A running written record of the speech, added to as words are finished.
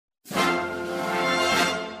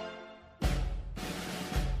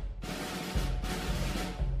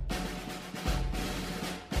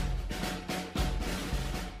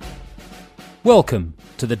Welcome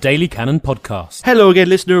to the Daily Cannon Podcast. Hello again,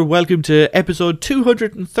 listener. Welcome to episode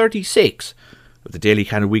 236 of the Daily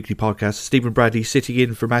Cannon Weekly Podcast. Stephen Bradley sitting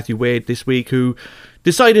in for Matthew Wade this week, who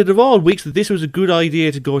decided of all weeks that this was a good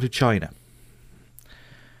idea to go to China.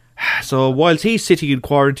 So whilst he's sitting in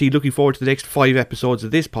quarantine, looking forward to the next 5 episodes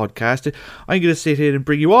of this podcast, I'm going to sit in and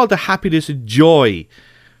bring you all the happiness and joy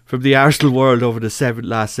from the Arsenal world over the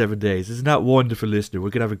last 7 days. Isn't that wonderful, listener?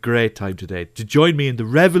 We're going to have a great time today. To join me in the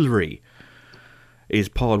revelry is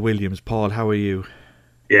Paul Williams. Paul, how are you?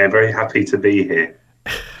 Yeah, very happy to be here.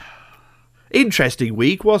 Interesting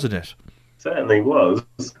week, wasn't it? Certainly was.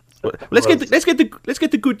 Let's get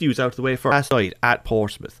the good news out of the way for last night at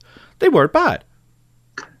Portsmouth. They weren't bad.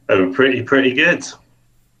 They were pretty good.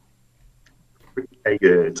 Pretty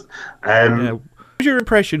good. What was your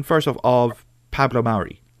impression first of Pablo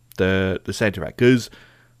Mari, the centre back? Because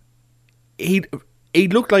he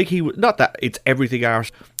looked like he was, not that it's everything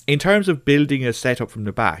Arsenal. In terms of building a setup from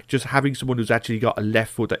the back, just having someone who's actually got a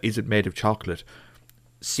left foot that isn't made of chocolate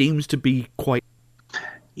seems to be quite...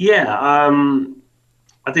 Yeah,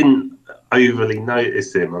 I didn't overly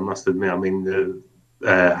notice him, I must admit. I mean,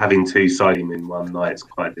 having two side him in one night is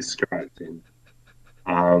quite distracting.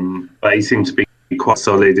 But he seemed to be quite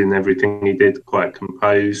solid in everything he did, quite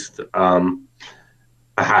composed.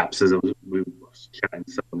 Perhaps, as we were chatting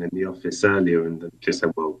to someone in the office earlier, and just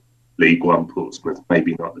said, well, League One Portsmouth,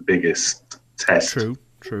 maybe not the biggest test True.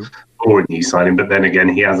 for a new signing, but then again,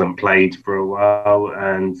 he hasn't played for a while,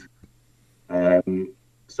 and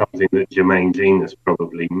something that Jermaine Jean has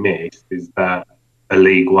probably missed is that a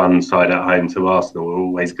League One side at home to Arsenal are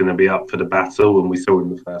always going to be up for the battle, and we saw in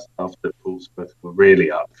the first half that Portsmouth were really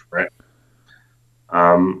up for it.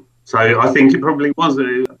 So I think it probably was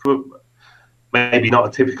maybe not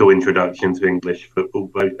a typical introduction to English football,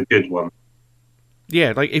 but a good one.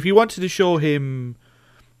 Yeah, like if you wanted to show him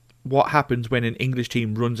what happens when an English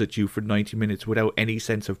team runs at you for 90 minutes without any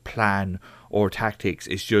sense of plan or tactics,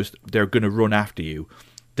 it's just they're going to run after you,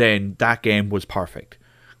 then that game was perfect.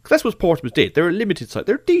 Because that's what Portsmouth did. They're a limited side.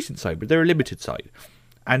 They're a decent side, but they're a limited side.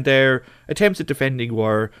 And their attempts at defending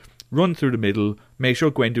were run through the middle, make sure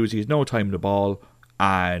Guendouzi has no time in the ball,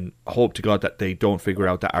 and hope to God that they don't figure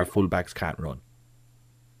out that our fullbacks can't run.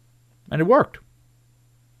 And it worked.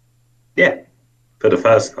 Yeah. For the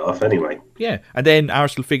first half, anyway. Yeah, and then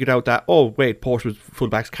Arsenal figured out that, oh, wait, Portsmouth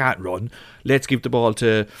fullbacks can't run. Let's give the ball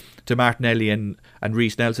to Martinelli and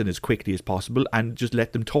Reiss Nelson as quickly as possible and just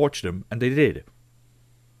let them torch them, and they did.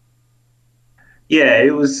 Yeah,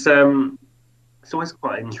 it was. It's always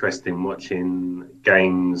quite interesting watching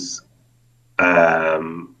games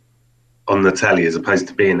on the telly as opposed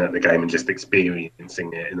to being at the game and just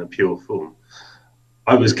experiencing it in a pure form.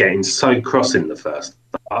 I was getting so cross in the first.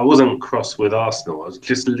 I wasn't cross with Arsenal. I was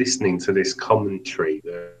just listening to this commentary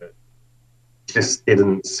that just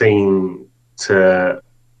didn't seem to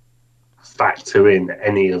factor in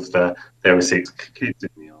any of there are 6 kids in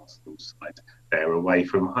the Arsenal side. They're away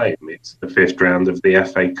from home. It's the 5th round of the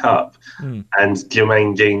FA Cup. And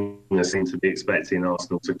Jermaine Jean seemed to be expecting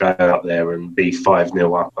Arsenal to go out there and be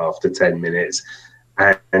 5-0 up after 10 minutes.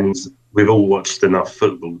 And we've all watched enough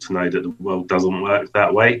football to know that the world doesn't work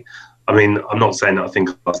that way. I mean, I'm not saying that I think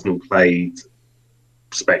Arsenal played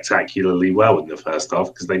spectacularly well in the first half,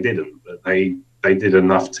 because they didn't, but they did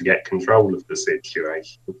enough to get control of the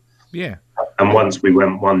situation. Yeah. And once we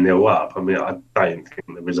went 1-0 up, I mean, I don't think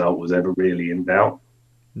the result was ever really in doubt.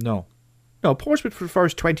 No, Portsmouth for the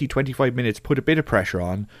first 20-25 minutes put a bit of pressure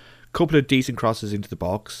on, a couple of decent crosses into the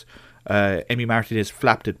box. Emi Martinez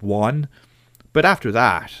flapped at one, but after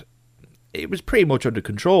that, it was pretty much under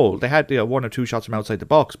control. They had 1 or 2 shots from outside the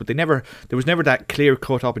box, but there was never that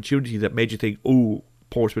clear-cut opportunity that made you think, oh,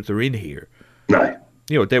 Portsmouth are in here. No.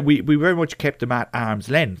 We very much kept them at arm's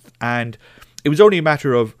length, and it was only a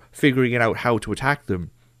matter of figuring out how to attack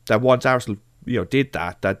them. That once Arsenal, did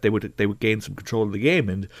that they would gain some control of the game,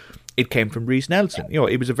 and it came from Reiss Nelson.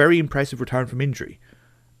 It was a very impressive return from injury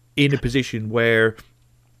in a position where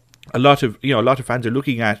a lot of fans are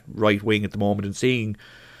looking at right wing at the moment and seeing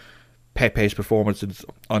Pepe's performances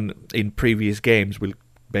in previous games. We'll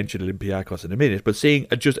mention Olympiacos in a minute, but seeing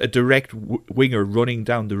just a direct winger running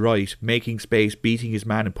down the right, making space, beating his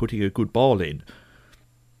man and putting a good ball in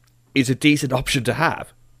is a decent option to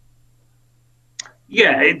have.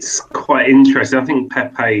 Yeah, it's quite interesting. I think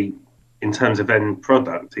Pepe, in terms of end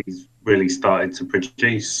product, he's really started to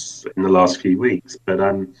produce in the last few weeks, but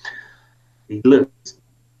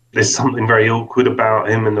there's something very awkward about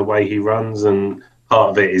him and the way he runs, and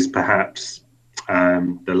part of it is perhaps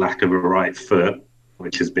the lack of a right foot,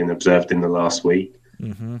 which has been observed in the last week.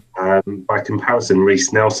 Mm-hmm. By comparison,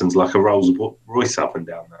 Reiss Nelson's like a Rolls Royce up and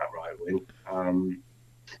down that right wing.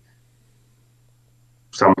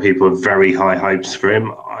 Some people have very high hopes for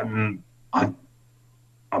him. I'm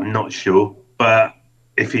not sure, but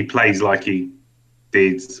if he plays like he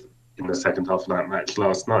did in the second half of that match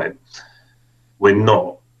last night, we're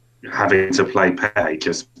not having to play Pepe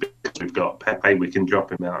just because we've got Pepe. We can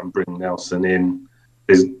drop him out and bring Nelson in.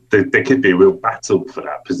 There could be a real battle for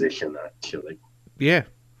that position, actually. Yeah.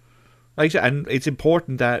 Like I said, and it's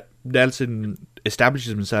important that Nelson establishes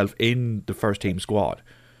himself in the first team squad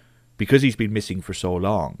because he's been missing for so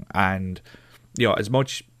long. And, you know, as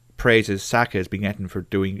much praise as Saka has been getting for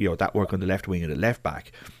doing, you know, that work on the left wing and the left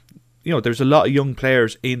back, you know, there's a lot of young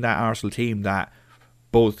players in that Arsenal team that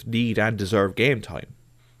both need and deserve game time.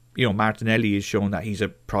 You know, Martinelli has shown that he's a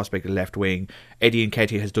prospect at left wing. Eddie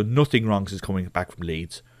Nketiah has done nothing wrong since coming back from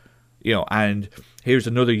Leeds. You know, and here's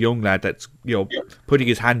another young lad that's, you know, putting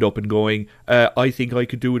his hand up and going, I think I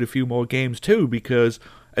could do it a few more games too, because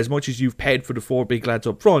as much as you've paid for the four big lads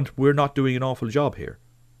up front, we're not doing an awful job here.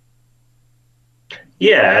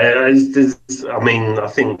 Yeah, I mean, I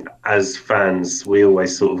think as fans, we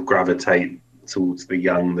always sort of gravitate towards the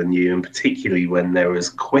young, the new, and particularly when they're as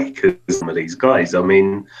quick as some of these guys. I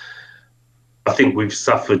mean, I think we've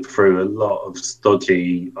suffered through a lot of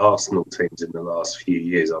stodgy Arsenal teams in the last few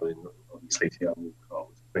years. I mean, obviously, Thiago Walcott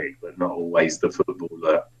was big, but not always the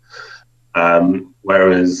footballer.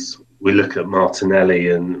 Whereas we look at Martinelli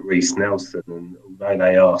and Reece Nelson, and although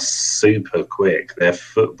they are super quick, they're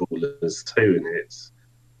footballers too,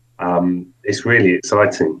 and it's really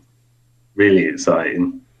exciting. Really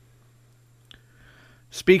exciting.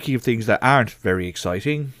 Speaking of things that aren't very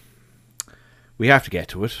exciting, we have to get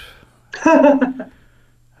to it.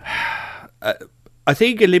 I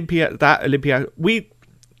think Olympia,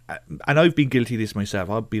 and I've been guilty of this myself,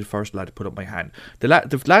 I'll be the first lad to put up my hand. The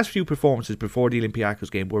last few performances before the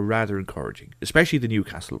Olympiacos game were rather encouraging, especially the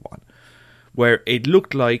Newcastle one, where it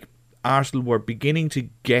looked like Arsenal were beginning to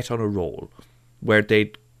get on a roll, where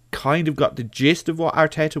they'd kind of got the gist of what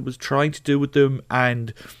Arteta was trying to do with them,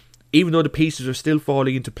 and even though the pieces are still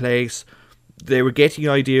falling into place, they were getting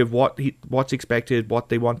an idea of what's expected, what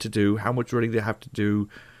they want to do, how much running they have to do,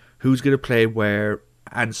 who's going to play where,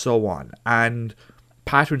 and so on. And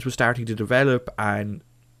patterns were starting to develop, and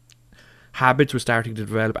habits were starting to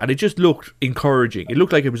develop, and it just looked encouraging. It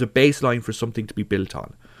looked like it was a baseline for something to be built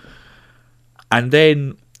on. And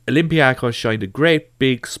then Olympiacos shined a great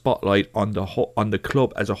big spotlight on the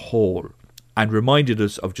club as a whole, and reminded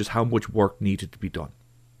us of just how much work needed to be done.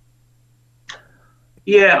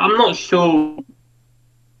 Yeah, I'm not sure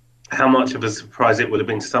how much of a surprise it would have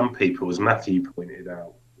been to some people, as Matthew pointed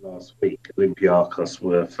out last week. Olympiacos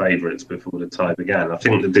were favourites before the tie began. I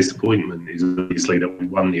think the disappointment is obviously that we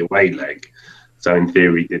won the away leg, so in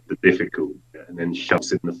theory did the difficult, and then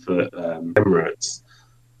shots in the foot Emirates.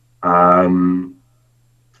 I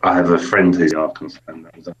have a friend who's an Arsenal fan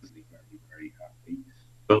that was obviously very, very happy.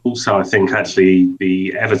 But also I think actually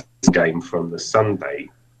the Everton game from the Sunday,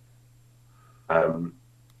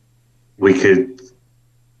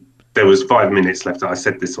 there was 5 minutes left. I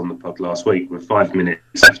said this on the pod last week. With 5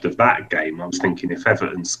 minutes left of that game, I was thinking if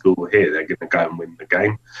Everton score here, they're going to go and win the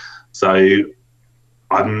game. So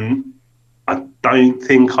I don't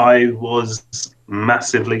think I was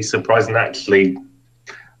massively surprised. And actually,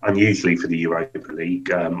 unusually for the Europa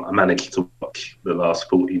League, I managed to watch the last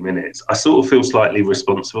 40 minutes. I sort of feel slightly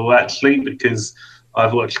responsible, actually, because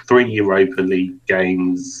I've watched 3 Europa League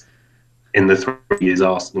games in the 3 years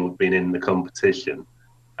Arsenal have been in the competition,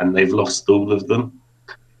 and they've lost all of them.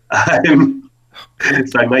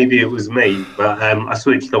 So maybe it was me, but I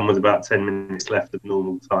switched on with about 10 minutes left of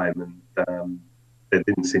normal time, and there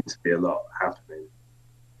didn't seem to be a lot happening.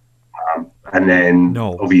 And then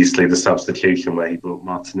obviously the substitution where he brought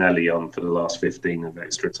Martinelli on for the last 15 of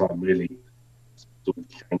extra time really sort of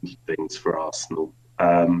changed things for Arsenal.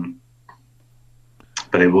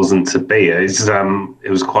 But it wasn't to be. It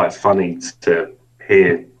was quite funny to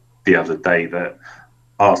hear the other day that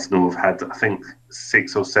Arsenal have had, I think,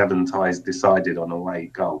 6 or 7 ties decided on away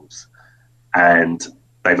goals, and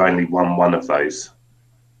they've only won one of those.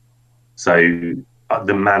 So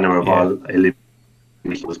the manner of our elimination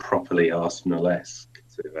was properly Arsenal-esque,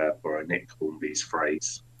 to borrow Nick Hornby's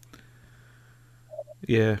phrase.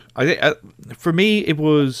 Yeah, I think for me it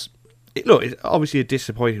was. Look, it's obviously a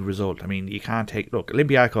disappointing result. I mean, you can't take... Look,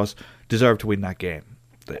 Olympiacos deserved to win that game.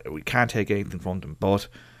 We can't take anything from them. But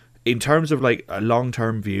in terms of like a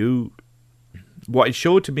long-term view, what it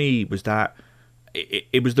showed to me was that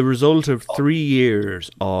it was the result of 3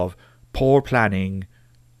 years of poor planning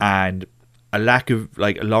and a lack of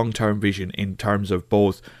like a long-term vision in terms of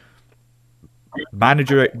both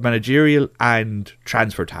managerial and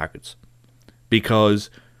transfer targets. because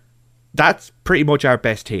that's pretty much our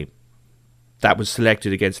best team that was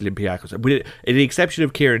selected against Olympiacos, with the exception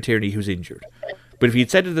of Kieran Tierney, who's injured. But if you'd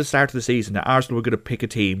said at the start of the season that Arsenal were going to pick a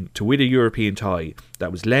team to win a European tie,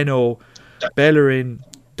 that was Leno, Bellerin,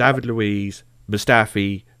 David Luiz,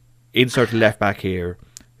 Mustafi, insert a left back here,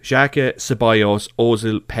 Xhaka, Ceballos,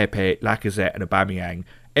 Ozil, Pepe, Lacazette and Aubameyang,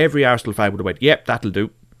 every Arsenal fan would have went, yep, that'll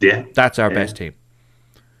do. Yeah. That's our best team.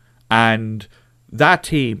 And that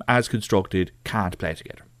team, as constructed, can't play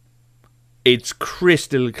together. It's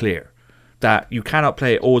crystal clear that you cannot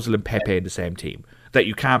play Ozil and Pepe in the same team, that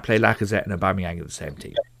you can't play Lacazette and Aubameyang in the same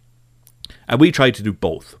team. And we tried to do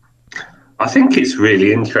both. I think it's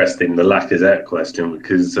really interesting, the Lacazette question,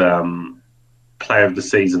 because player of the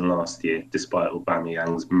season last year, despite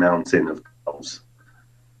Aubameyang's mountain of goals.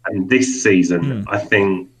 And this season, I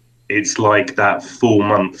think it's like that 4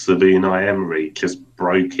 months of Unai Emery just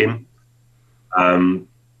broke him. When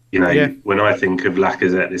I think of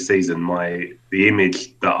Lacazette this season, the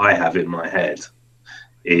image that I have in my head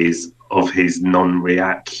is of his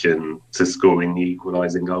non-reaction to scoring the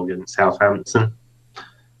equalising goal against Southampton,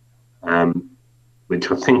 which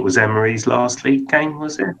I think was Emery's last league game,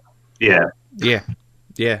 was it? Yeah.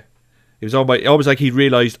 It was almost like he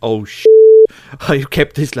realised, I've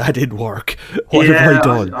kept this lad in work. What have I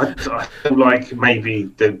done? I feel like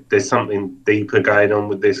maybe there's something deeper going on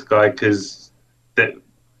with this guy, because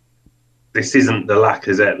this isn't the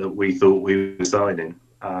Lacazette that we thought we were signing.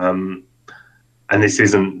 And this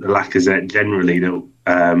isn't the Lacazette generally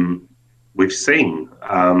that we've seen.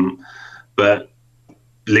 But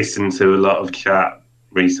listened to a lot of chat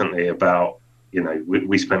recently about,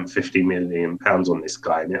 we spent £50 million on this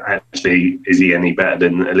guy, and actually, is he any better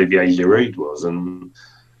than Olivier Giroud was? And,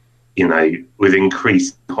 with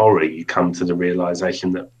increased horror, you come to the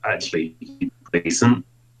realisation that actually he's decent.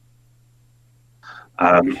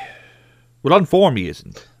 Well, on form he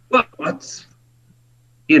isn't. Well,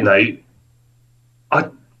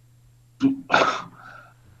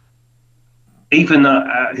 even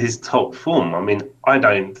at his top form, I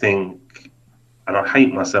don't think, and I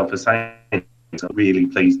hate myself for saying it, I'm really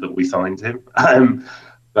pleased that we signed him.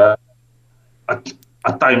 But I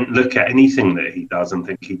don't look at anything that he does and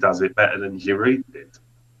think he does it better than Giroud did.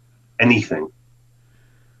 Anything.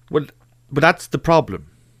 Well, but that's the problem,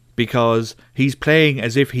 because he's playing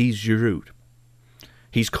as if he's Giroud.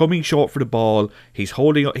 He's coming short for the ball. He's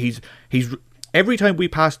holding. He's every time we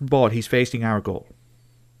pass the ball, he's facing our goal,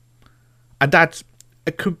 and that's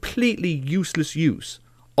a completely useless use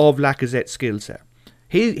of Lacazette's skill set.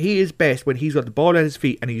 He is best when he's got the ball at his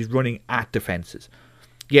feet and he's running at defences.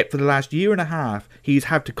 Yet for the last year and a half, he's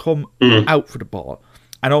had to come out for the ball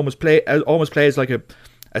and almost play as like a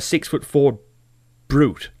 6'4"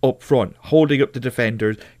 brute up front, holding up the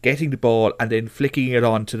defenders, getting the ball, and then flicking it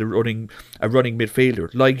on to a running midfielder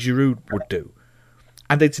like Giroud would do.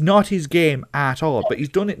 And it's not his game at all, but he's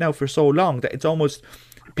done it now for so long that it's almost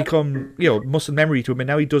become muscle memory to him, and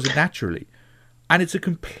now he does it naturally. And it's a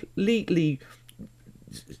completely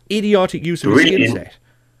idiotic use of his skill set.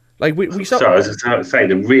 Like we saw. Sorry, I was just about to say,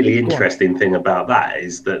 the really interesting thing about that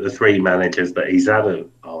is that the three managers that he's had at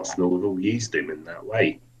Arsenal have all used him in that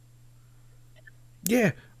way.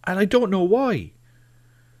 Yeah, and I don't know why.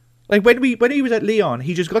 Like when he was at Lyon,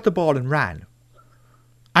 he just got the ball and ran.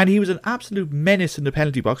 And he was an absolute menace in the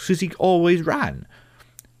penalty box because he always ran.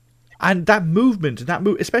 And that movement,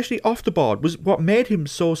 especially off the ball, was what made him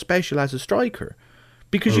so special as a striker.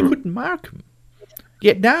 Because you couldn't mark him.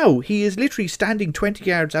 Yet now, he is literally standing 20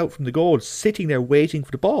 yards out from the goal, sitting there waiting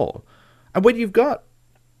for the ball. And when you've got,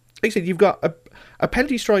 like I said, you've got a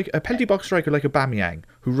penalty box striker like Aubameyang,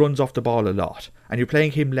 who runs off the ball a lot, and you're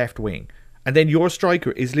playing him left wing, and then your striker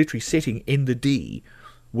is literally sitting in the D,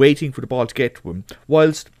 waiting for the ball to get to him,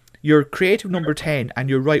 whilst your creative number 10 and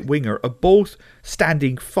your right winger are both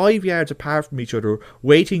standing 5 yards apart from each other,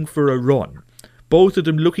 waiting for a run. Both of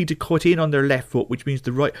them looking to cut in on their left foot, which means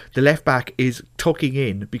the left back is tucking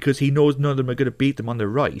in because he knows none of them are going to beat them on their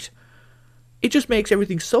right. It just makes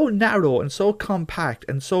everything so narrow and so compact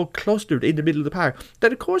and so clustered in the middle of the park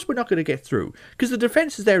that of course we're not going to get through, because the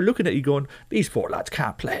defence is there looking at you going, these four lads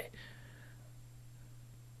can't play.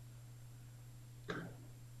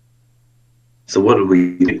 So what do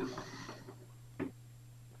we do?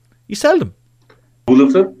 You sell them. All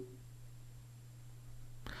of them?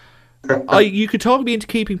 You could talk me into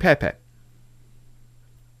keeping Pepe.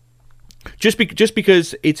 Just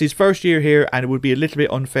because it's his first year here, and it would be a little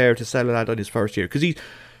bit unfair to sell a lad on his first year. Because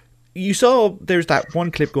you saw there's that one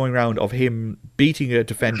clip going around of him beating a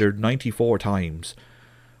defender 94 times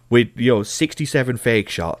with 67 fake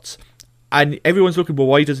shots, And everyone's looking, well,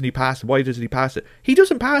 why doesn't he pass it? Why doesn't he pass it? He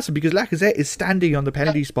doesn't pass it because Lacazette is standing on the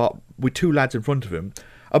penalty spot with two lads in front of him.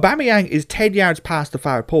 Aubameyang is 10 yards past the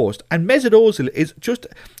far post, and Mesut Ozil is just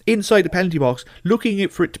inside the penalty box looking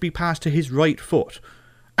for it to be passed to his right foot.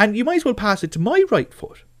 And you might as well pass it to my right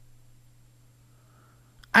foot.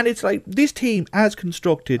 And it's like, this team, as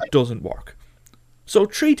constructed, doesn't work. So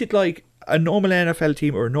treat it like a normal NFL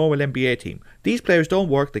team or a normal NBA team. These players don't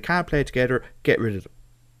work, they can't play together, get rid of them.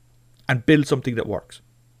 And build something that works.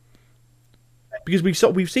 Because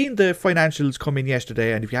we've seen the financials come in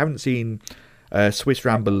yesterday, and if you haven't seen Swiss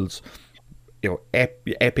Ramble's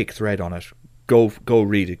epic thread on it, go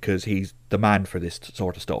read it, because he's the man for this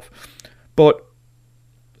sort of stuff. But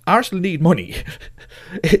Arsenal need money.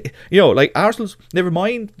 Like Arsenal's, never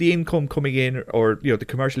mind the income coming in, or the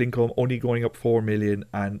commercial income only going up 4 million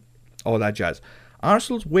and all that jazz.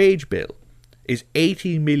 Arsenal's wage bill is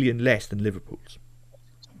 18 million less than Liverpool's.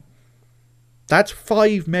 That's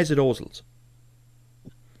 5 Mesut Ozils.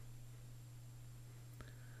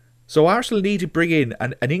 So Arsenal need to bring in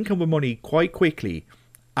an income of money quite quickly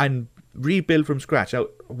and rebuild from scratch. Now,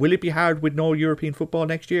 will it be hard with no European football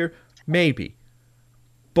next year? Maybe.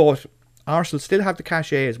 But Arsenal still have the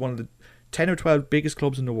cachet as one of the 10 or 12 biggest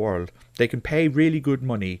clubs in the world. They can pay really good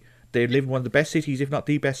money. They live in one of the best cities, if not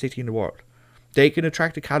the best city in the world. They can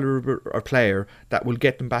attract a caliber of player that will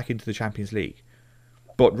get them back into the Champions League.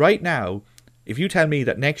 But right now, if you tell me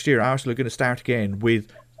that next year Arsenal are going to start again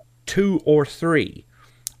with 2 or 3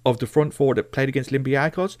 of the front 4 that played against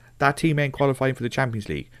Olympiacos, that team ain't qualifying for the Champions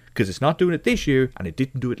League. Because it's not doing it this year, and it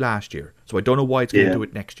didn't do it last year. So I don't know why it's going to do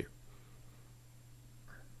it next year.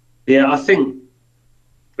 Yeah, I think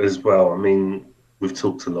as well, I mean, we've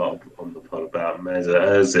talked a lot on the pod about Mesut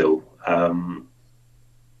Ozil.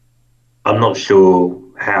 I'm not sure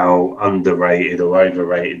how underrated or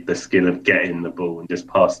overrated the skill of getting the ball and just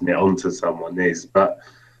passing it on to someone is, but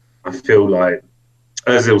I feel like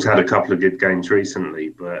Ozil's had a couple of good games recently,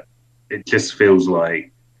 but it just feels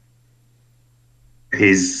like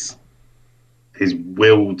his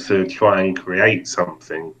will to try and create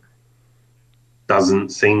something doesn't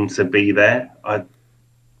seem to be there.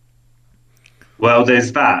 Well,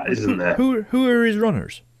 there's that, isn't there? Who are his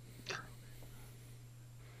runners?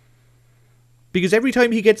 Because every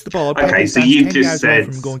time he gets the ball, okay, so you just said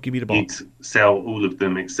from going, give me the ball. You'd sell all of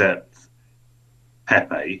them except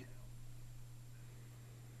Pepe.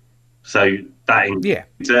 So that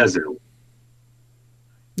includes Ozil.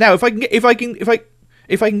 Now, if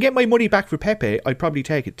I can get my money back for Pepe, I'd probably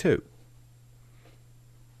take it too.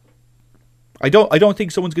 I don't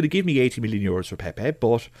think someone's going to give me 80 million euros for Pepe,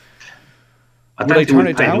 but I don't think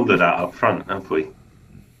we paid all of that up front, have we?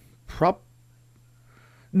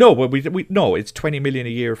 No, but no, it's 20 million a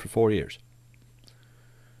year for 4 years.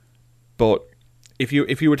 But if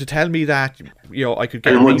you were to tell me that, I could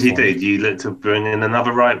get. And what do you do? Do you look to bring in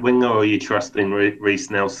another right winger, or are you trusting Reece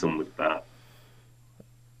Nelson with that?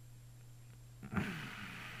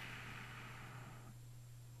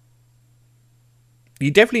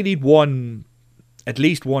 You definitely need at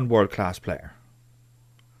least one world class player.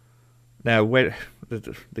 Now, where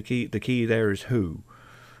the key there is who,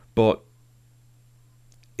 but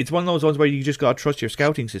it's one of those ones where you just gotta trust your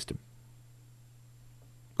scouting system.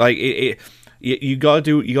 Like you gotta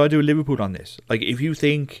do a Liverpool on this. Like if you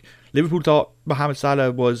think Liverpool thought Mohamed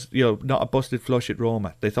Salah was not a busted flush at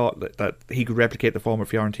Roma, they thought that he could replicate the form of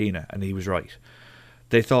Fiorentina, and he was right.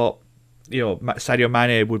 They thought Sadio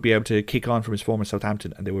Mane would be able to kick on from his former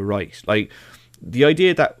Southampton, and they were right. Like the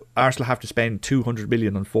idea that Arsenal have to spend 200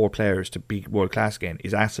 million on 4 players to be world class again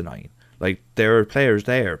is asinine. Like there are players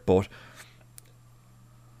there, but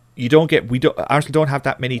Arsenal don't have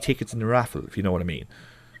that many tickets in the raffle, if you know what I mean.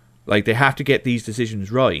 Like they have to get these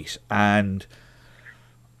decisions right, and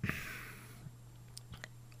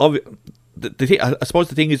I suppose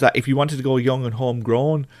the thing is that if you wanted to go young and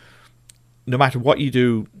homegrown, no matter what you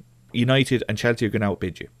do, United and Chelsea are going to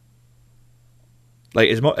outbid you. Like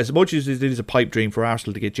as much as it is a pipe dream for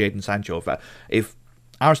Arsenal to get Jadon Sancho, if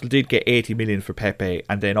Arsenal did get 80 million for Pepe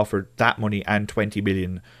and then offered that money and 20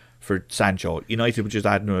 million for Sancho, United would just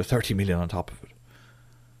add another 30 million on top of it.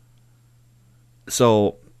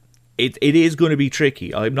 So it is going to be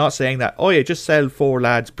tricky. I'm not saying that, just sell 4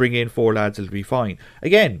 lads, bring in 4 lads, it'll be fine.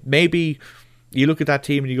 Again, maybe you look at that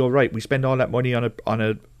team and you go, right, we spend all that money on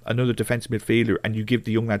another defensive midfielder and you give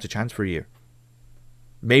the young lads a chance for a year.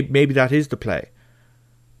 Maybe that is the play.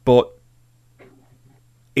 But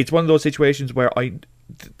it's one of those situations where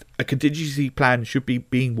a contingency plan should be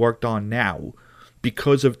being worked on now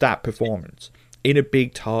because of that performance in a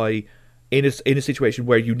big tie, in a situation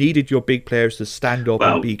where you needed your big players to stand up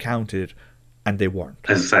and be counted, and they weren't.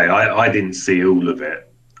 As I say, I didn't see all of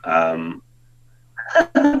it.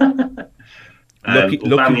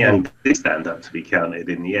 Aubameyang did stand up to be counted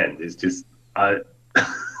in the end. It's just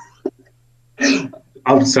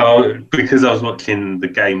so because I was watching the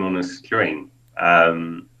game on a stream.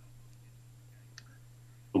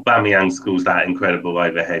 Aubameyang scores that incredible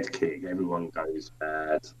overhead kick. Everyone goes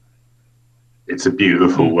mad. It's a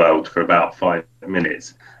beautiful world for about 5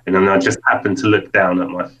 minutes, and then I just happened to look down at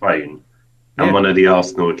my phone, and one of the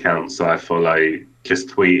Arsenal accounts I follow just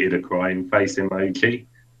tweeted a crying face emoji.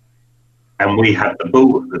 And we had the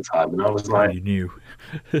ball at the time, and I was like, "You knew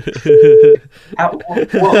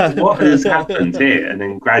what has happened here?" And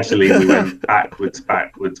then gradually we went backwards.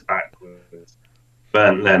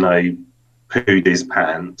 Bernd Leno pooed his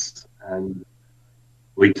pants, and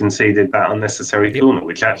we conceded that unnecessary corner,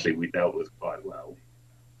 which actually we dealt with quite well.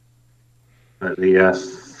 But the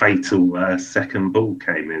fatal second ball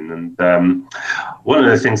came in, and one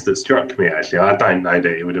of the things that struck me, actually, I don't know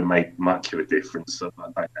that it would have made much of a difference. So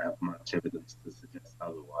I don't have much evidence to suggest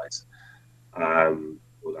otherwise.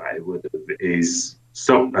 What I would have is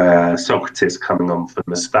Socrates coming on for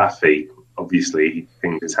Mustafi. Obviously, he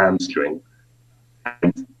pinged his hamstring,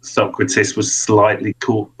 and Socrates was slightly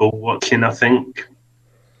caught ball watching, I think,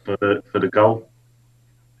 for the goal.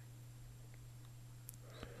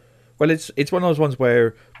 Well, it's one of those ones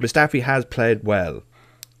where Mustafi has played well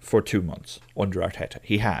for 2 months under Arteta.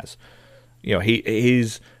 He has.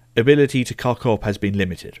 His ability to cock up has been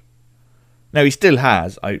limited. Now, he still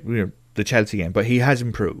has the Chelsea game, but he has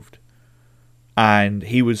improved. And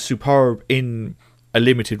he was superb in a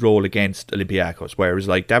limited role against Olympiacos, where it was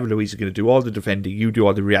like, David Luiz is going to do all the defending, you do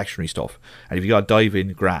all the reactionary stuff. And if you got to dive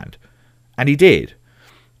in, grand. And he did.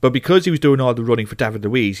 But because he was doing all the running for David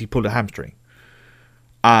Luiz, he pulled a hamstring.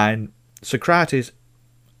 And Socrates,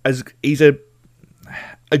 he's a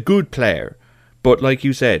good player, but like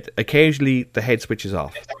you said, occasionally the head switches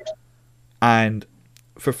off. And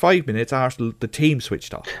for 5 minutes, Arsenal, the team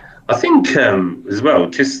switched off. I think as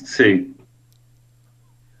well, just to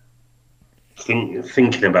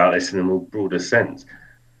thinking about this in a more broader sense,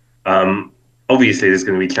 obviously there's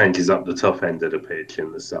going to be changes up the top end of the pitch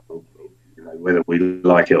in the summer. Whether we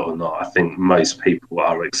like it or not, I think most people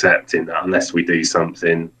are accepting that unless we do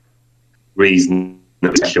something reasonably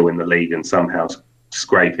special in the league and somehow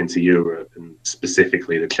scrape into Europe and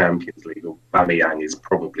specifically the Champions League, Aubameyang is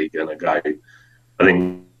probably going to go. I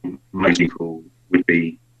think most people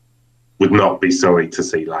would not be sorry to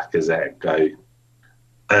see Lacazette go.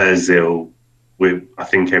 Ozil, I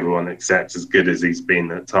think everyone accepts, as good as he's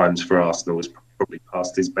been at times for Arsenal, was probably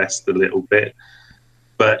past his best a little bit.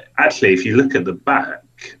 But actually, if you look at the back,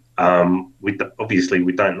 we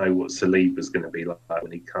don't know what Saliba's going to be like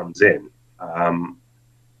when he comes in.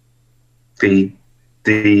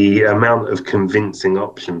 The amount of convincing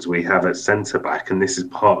options we have at centre back, and this is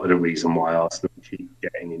part of the reason why Arsenal keep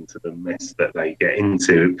getting into the mess that they get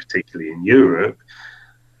into, particularly in Europe.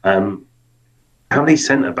 How many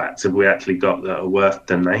centre backs have we actually got that are worth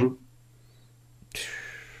the name?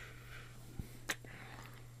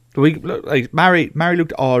 Mari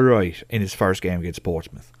looked all right in his first game against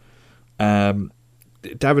Portsmouth.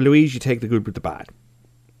 David Luiz, you take the good with the bad.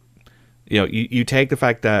 You take the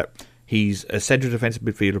fact that he's a centre defensive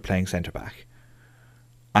midfielder playing centre back,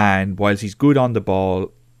 and whilst he's good on the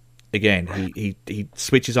ball, again he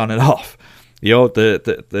switches on and off.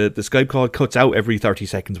 The Skype call cuts out every 30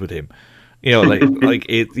 seconds with him.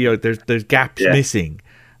 There's gaps missing,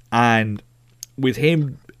 and with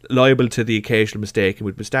him liable to the occasional mistake, and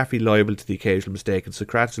with Mustafi liable to the occasional mistake, and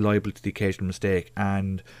Socrates liable to the occasional mistake,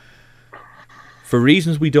 and for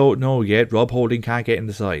reasons we don't know yet, Rob Holding can't get in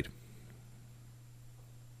the side.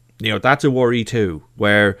 That's a worry too,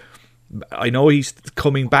 where I know he's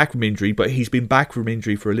coming back from injury, but he's been back from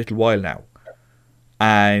injury for a little while now,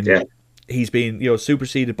 and he's been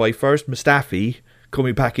superseded by first Mustafi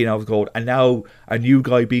coming back in out of the cold, and now a new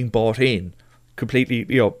guy being bought in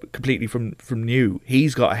completely from new.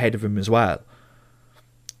 He's got ahead of him as well.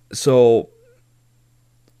 So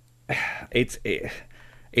it's a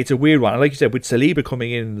weird one. And like you said, with Saliba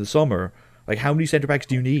coming in the summer, like, how many centre backs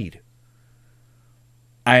do you need?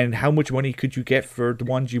 And how much money could you get for the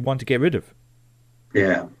ones you want to get rid of?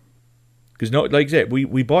 Yeah. Because like I said,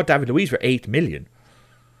 we bought David Luiz for 8 million.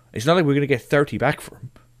 It's not like we're going to get 30 back for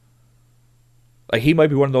him. Like, he might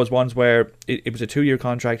be one of those ones where it was a 2-year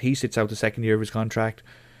contract. He sits out the second year of his contract,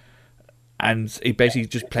 and he basically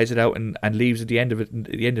just plays it out and leaves at the end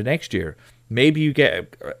of next year. Maybe you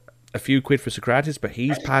get a few quid for Socrates, but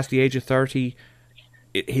he's past the age of 30.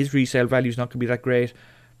 His resale value is not going to be that great.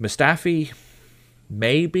 Mustafi,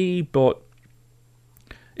 maybe, but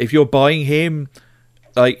If you're buying him,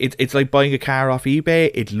 like it's like buying a car off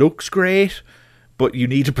eBay. It looks great, but you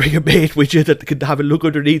need to bring a mate with you that can have a look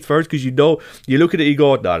underneath first, because you look at it, you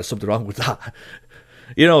go, no, there's something wrong with that.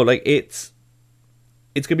 Like it's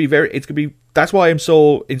gonna be. That's why I'm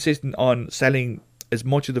so insistent on selling as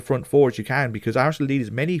much of the front four as you can, because Arsenal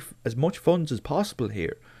need as much funds as possible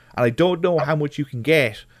here, and I don't know how much you can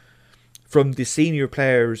get from the senior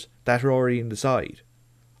players that are already in the side.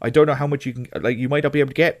 I don't know how much you can, like, you might not be able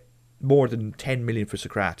to get more than 10 million for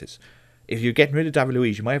Socrates. If you're getting rid of David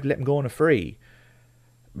Luiz, you might have to let him go on a free.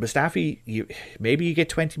 Mustafi, maybe you get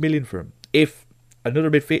 20 million for him. If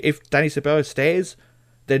if Danny Ceballos stays,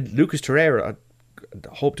 then Lucas Torreira,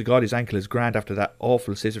 I hope to God his ankle is grand after that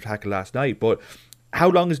awful scissor tackle last night, but how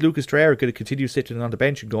long is Lucas Torreira going to continue sitting on the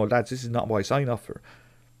bench and going, lads, this is not what I signed off for?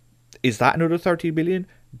 Is that another 13 million?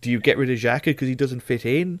 Do you get rid of Xhaka because he doesn't fit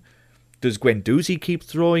in? Does Guendouzi keep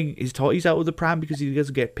throwing his toys out of the pram because he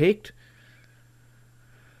doesn't get picked?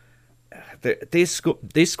 This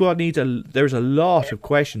squad needs there's a lot of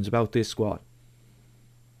questions about this squad.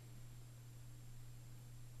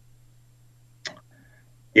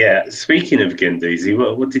 Yeah, speaking of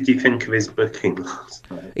Guendouzi, what did you think of his booking last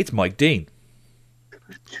night? It's Mike Dean.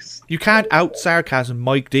 You can't out-sarcasm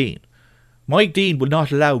Mike Dean. Mike Dean will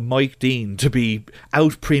not allow Mike Dean to be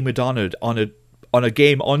out-prima donna'd on a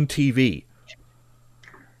game on TV.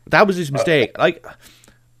 That was his mistake.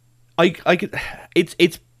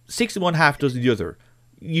 It's 6 and 1 half dozen the other.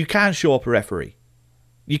 You can't show up a referee.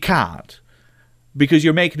 You can't. Because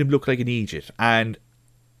you're making him look like an idiot. And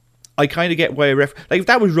I kind of get why like, if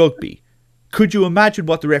that was rugby, could you imagine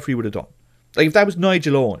what the referee would have done? Like, if that was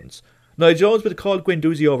Nigel Owens would have called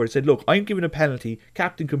Guendouzi over and said, look, I'm giving a penalty,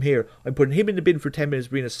 captain, come here, I'm putting him in the bin for 10 minutes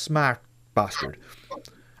being a smart bastard,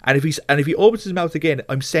 and if he opens his mouth again,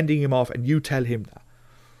 I'm sending him off, and you tell him that.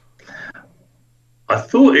 I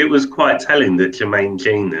thought it was quite telling that Jermaine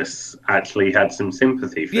Genius actually had some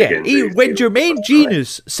sympathy for Guendouzi. When Jermaine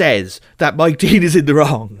Genius says that Mike Dean is in the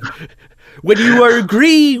wrong, when you are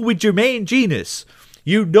agreeing with Jermaine Genius,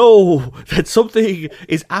 you know that something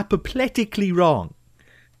is apoplectically wrong.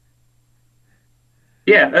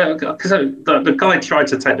 Yeah, because the guy tried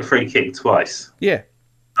to take the free kick twice. Yeah.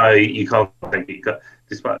 So you can't take it.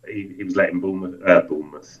 Despite he was letting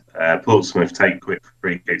Portsmouth take quick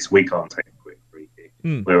free kicks, we can't take a quick free kick.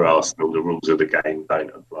 We're Arsenal. The rules of the game don't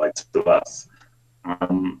apply to us.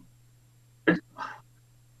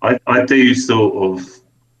 I do sort of.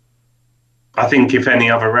 I think if any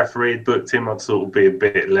other referee had booked him, I'd sort of be a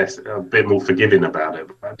bit more forgiving about it.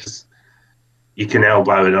 But you can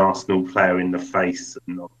elbow an Arsenal player in the face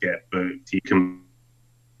and not get booked. You can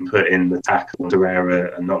put in the tackle to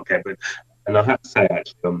Torreira and not get booked. And I have to say,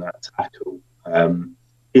 actually, on that tackle,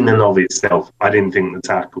 in and of itself, I didn't think the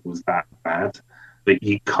tackle was that bad. But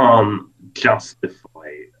you can't justify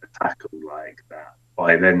a tackle like that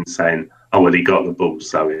by then saying, oh, well, he got the ball,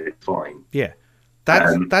 so it's fine. Yeah.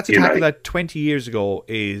 That's a tackle that 20 years ago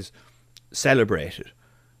is celebrated.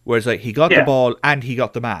 Whereas, like, he got the ball and he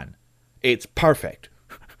got the man. It's perfect.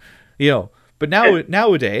 But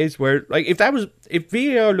nowadays, where, like, if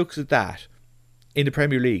VAR looks at that in the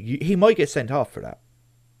Premier League, he might get sent off for that.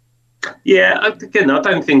 Yeah, again, I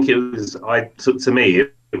don't think it was. To me,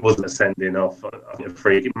 it wasn't a sending off.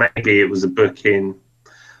 Maybe it was a booking.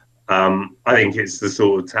 I think it's the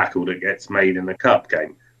sort of tackle that gets made in a cup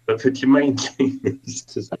game. But for Jermaine Genius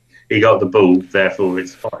to say he got the ball, therefore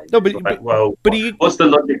it's fine. No, but what's the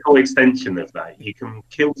logical extension of that? You can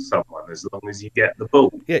kill someone as long as you get the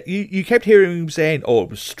ball. Yeah, you kept hearing him saying, "Oh, it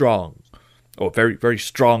was strong, or very, very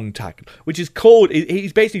strong tackle," which is cold.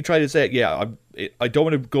 He's basically trying to say, "Yeah, I don't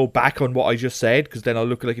want to go back on what I just said because then I'll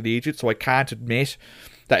look like an idiot. So I can't admit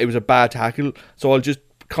that it was a bad tackle. So I'll just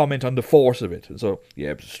comment on the force of it." And so,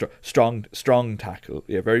 yeah, strong tackle.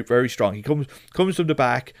 Yeah, very, very strong. He comes from the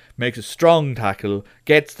back, makes a strong tackle,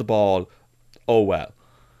 gets the ball. Oh well.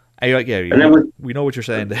 And you're like, yeah, we know what you're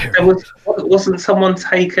saying there. Wasn't someone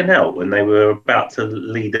taken out when they were about to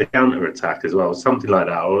lead a counter attack as well, something like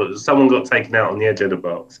that, or someone got taken out on the edge of the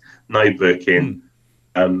box? No booking.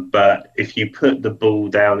 But if you put the ball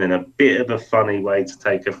down in a bit of a funny way to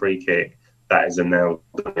take a free kick, that is a now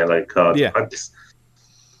yellow card. Yeah.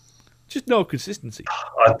 Just no consistency.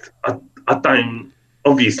 I don't.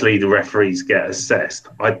 Obviously, the referees get assessed.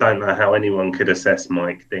 I don't know how anyone could assess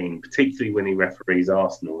Mike Dean, particularly when he referees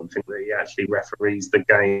Arsenal, and think that he actually referees the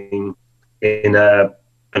game in a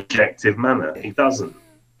objective manner. He doesn't.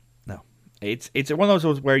 No, it's one of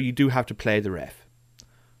those where you do have to play the ref,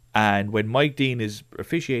 and when Mike Dean is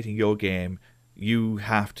officiating your game, you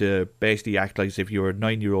have to basically act like as if you're a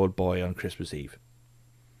 9-year-old boy on Christmas Eve.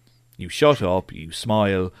 You shut up, you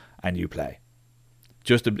smile, and you play.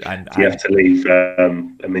 Just to, and you have to leave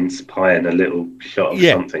a mince pie and a little shot of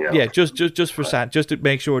something else. Yeah, just for Santa, just to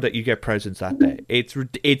make sure that you get presents that day.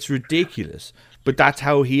 It's ridiculous, but that's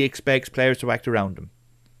how he expects players to act around him.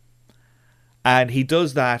 And he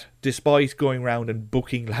does that despite going around and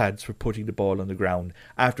booking lads for putting the ball on the ground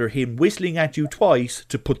after him whistling at you twice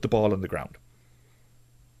to put the ball on the ground.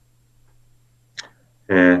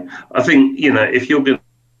 Yeah, I think, if you're going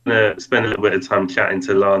to spend a little bit of time chatting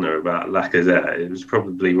to Lana about Lacazette, it was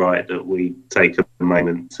probably right that we take a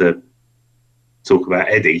moment to talk about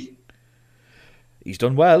Eddie. He's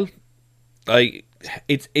done well.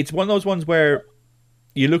 It's one of those ones where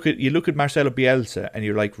you look at Marcelo Bielsa and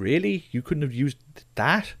you're like, really? You couldn't have used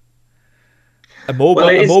that? A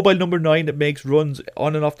mobile number 9 that makes runs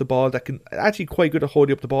on and off the ball, that can actually quite good at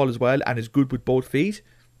holding up the ball as well and is good with both feet.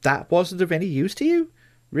 That wasn't of any use to you?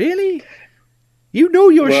 Really? You know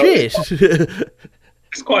your shit.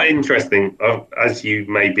 It's quite interesting. As you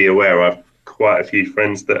may be aware, I've quite a few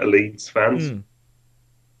friends that are Leeds fans,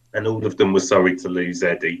 and all of them were sorry to lose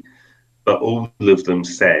Eddie. But all of them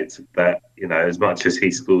said that, as much as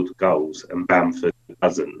he scored goals and Bamford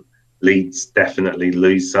doesn't, Leeds definitely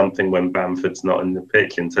lose something when Bamford's not in the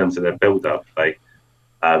pitch in terms of their build-up play.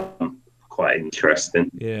 Quite interesting.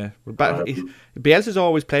 Yeah. Bielsa's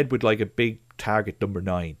always played with like a big target number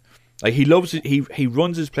 9. Like he loves it. He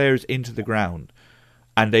runs his players into the ground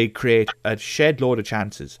and they create a shed load of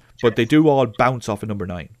chances, but they do all bounce off a number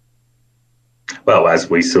 9. Well, as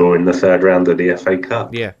we saw in the third round of the FA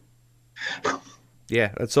Cup. Yeah.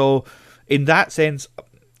 Yeah. So in that sense,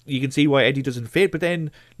 you can see why Eddie doesn't fit, but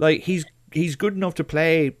then like he's good enough to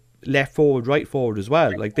play left forward, right forward as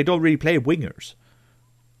well. Like they don't really play wingers.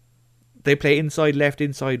 They play inside left,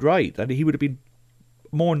 inside right, and he would have been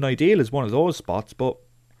more than ideal as one of those spots, but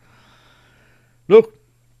look,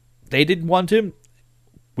 they didn't want him.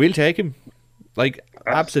 We'll take him. Like,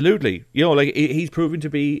 absolutely. Like he's proven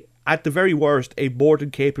to be, at the very worst, a more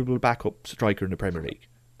than capable backup striker in the Premier League.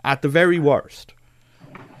 At the very worst.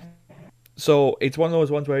 So it's one of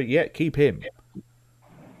those ones where, keep him.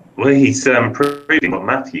 Well, he's proving what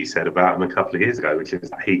Matthew said about him a couple of years ago, which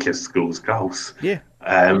is he just scores goals. Yeah.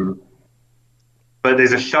 But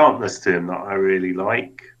there's a sharpness to him that I really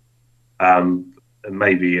like. And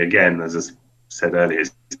maybe, again, as I said earlier,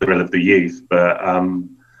 it's the thrill of the youth, but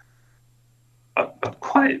I'm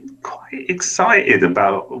quite excited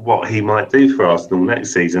about what he might do for Arsenal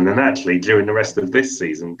next season, and actually during the rest of this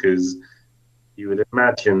season, because you would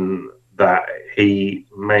imagine that he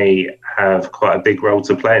may have quite a big role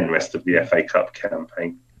to play in the rest of the FA Cup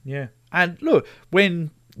campaign. Yeah. And look,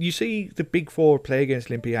 when you see the big four play against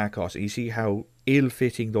Olympiacos, and you see how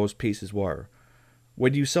ill-fitting those pieces were,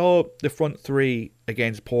 when you saw the front three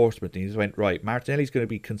against Portsmouth, and you just went, right, Martinelli's going to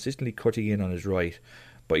be consistently cutting in on his right,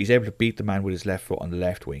 but he's able to beat the man with his left foot on the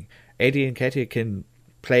left wing. Eddie Nketiah can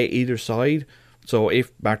play either side, so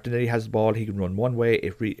if Martinelli has the ball, he can run one way.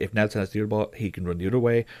 If Nelson has the other ball, he can run the other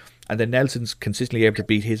way. And then Nelson's consistently able to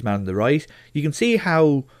beat his man on the right. You can see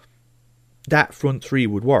how that front three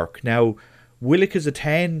would work. Now, Willock is a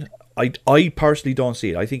 10. I personally don't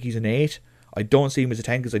see it. I think he's an 8. I don't see him as a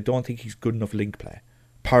 10 because I don't think he's good enough link play,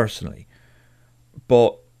 personally.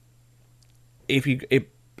 But if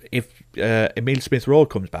Emile Smith-Rowe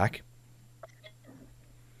comes back,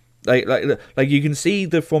 like you can see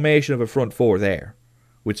the formation of a front four there,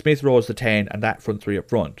 with Smith-Rowe as the 10 and that front three up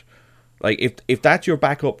front. Like if that's your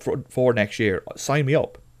backup front four next year, sign me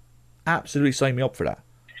up. Absolutely sign me up for that.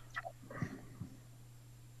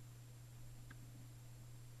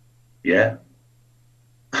 Yeah.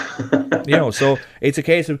 So it's a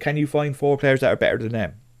case of, can you find 4 players that are better than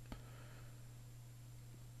them?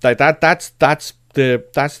 Like that's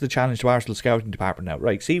the challenge to Arsenal scouting department now,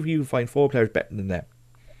 right? See if you can find 4 players better than them.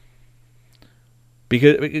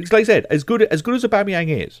 Because, like I said, as good as Aubameyang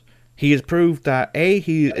is, he has proved that A,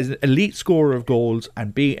 he is an elite scorer of goals,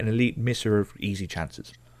 and B, an elite misser of easy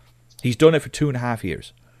chances. He's done it for 2.5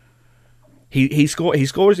 years. He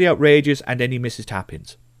scores the outrageous, and then he misses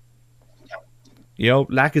tap-ins.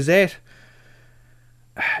 Lacazette,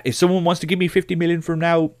 if someone wants to give me 50 million from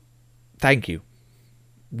now, thank you.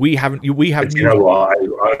 We haven't. You know what?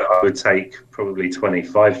 I would take probably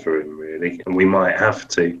 25 for him, really, and we might have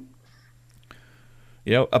to.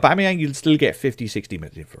 Aubameyang you'll still get 50, 60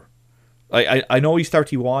 million for. I know he's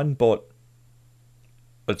 31,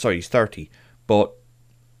 he's 30, but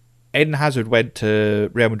Eden Hazard went to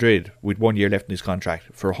Real Madrid with 1 year left in his contract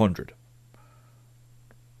for 100.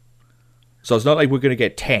 So it's not like we're going to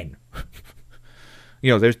get 10.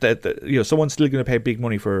 There's someone's still going to pay big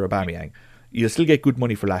money for Aubameyang. You'll still get good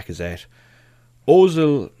money for Lacazette.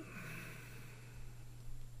 Ozil,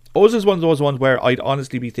 Ozil's one of those ones where I'd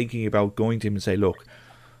honestly be thinking about going to him and say, look,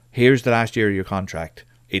 here's the last year of your contract.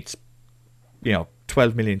 It's,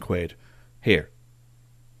 12 million quid. Here.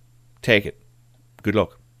 Take it. Good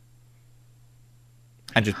luck.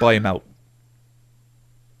 And just buy him out.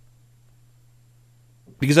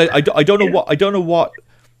 Because I don't know what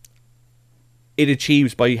it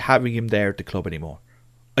achieves by having him there at the club anymore.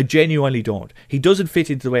 I genuinely don't. He doesn't fit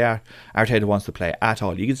into the way Arteta wants to play at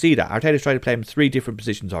all. You can see that. Arteta's trying to play him 3 different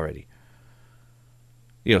positions already.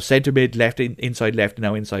 Centre mid, left, inside left, and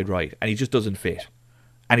now inside right. And he just doesn't fit.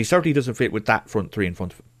 And he certainly doesn't fit with that front 3 in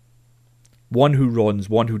front of him. One who runs,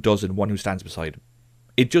 one who doesn't, one who stands beside him.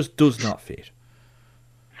 It just does not fit.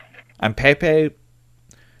 And Pepe,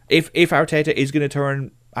 if Arteta is going to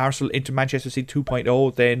turn Arsenal into Manchester City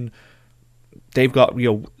 2.0, then they've got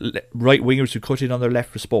right wingers who cut in on their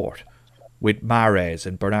left for sport with Mahrez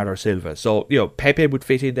and Bernardo Silva. So Pepe would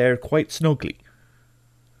fit in there quite snugly.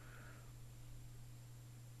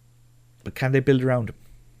 But can they build around him?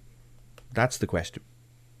 That's the question.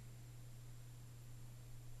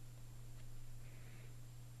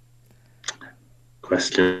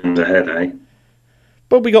 Questions ahead, eh?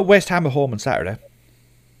 But we got West Ham at home on Saturday,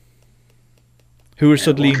 who are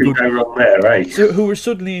suddenly in good. Go wrong there, eh? Who are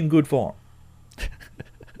suddenly in good form.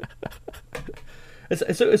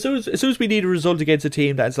 As soon as we need a result against a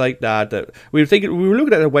team that's like that we were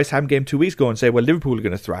looking at a West Ham game 2 weeks ago and say, well, Liverpool are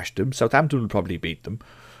going to thrash them, Southampton will probably beat them,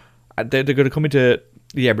 and they're going to come into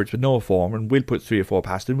the Emirates with no form, and we'll put 3 or 4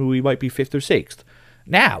 past them, and we might be 5th or 6th.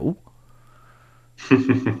 Now.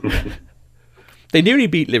 They nearly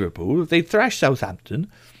beat Liverpool. They thrashed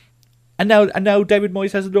Southampton, and now David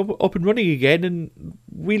Moyes has it up and running again, and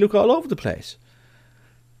we look all over the place.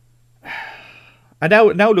 And now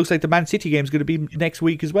it looks like the Man City game is going to be next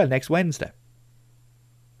week as well, next Wednesday.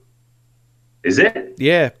 Is it?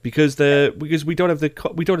 Yeah, because we don't have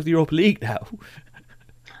the Europa League now.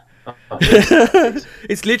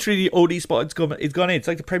 It's literally the only spot it's gone in. It's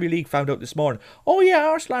like the Premier League found out this morning. Oh yeah,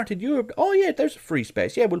 Arsenal aren't in Europe. Oh yeah, there's a free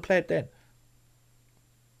space. Yeah, we'll play it then.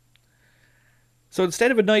 So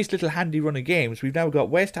instead of a nice little handy run of games, we've now got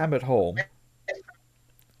West Ham at home,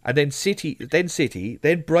 and then City, then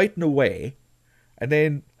Brighton away, and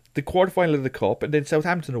then the quarterfinal of the Cup, and then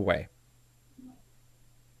Southampton away.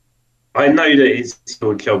 I know that it's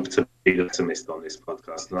your job to be optimist on this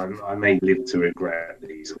podcast, and I may live to regret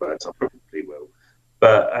these words. I probably will,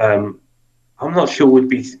 but I'm not sure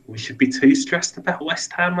we should be too stressed about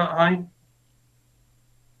West Ham at home.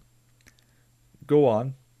 Go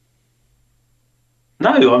on.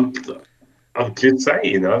 No, I'm just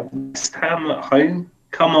saying, West Ham at home.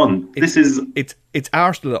 Come on, it's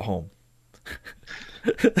Arsenal at home.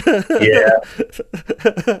 Yeah,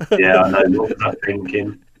 I know what I'm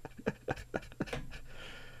thinking.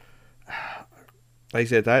 Like I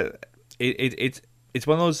said, that it's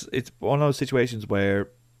one of those situations where,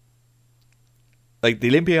 like, the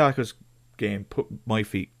Olympiacos game put my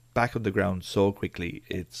feet back on the ground so quickly.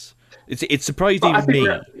 It surprised even me.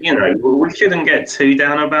 We shouldn't get too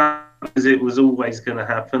down about it, because it was always going to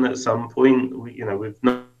happen at some point. We've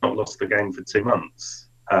not lost the game for 2 months,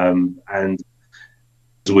 and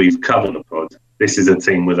as we've covered the pod, this is a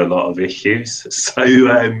team with a lot of issues. So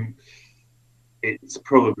it's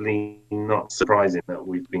probably not surprising that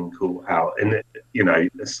we've been caught out, and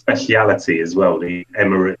the speciality as well, the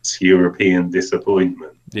Emirates European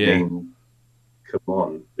disappointment. Yeah. I mean, come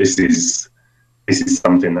on, this is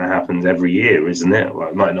something that happens every year, isn't it? Well,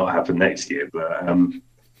 it might not happen next year, but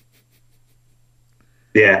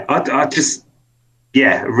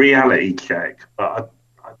reality check. But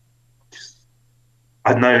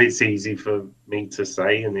I know it's easy for me to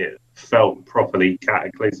say, and it felt properly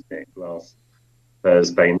cataclysmic last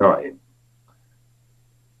Thursday night.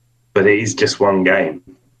 But it is just one game.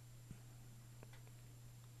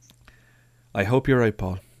 I hope you're right,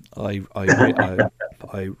 Paul. I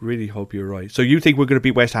really hope you're right. So you think we're going to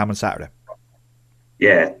beat West Ham on Saturday?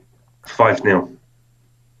 Yeah, 5-0.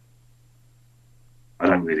 I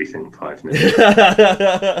don't really think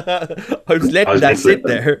 5-0. I was letting that sit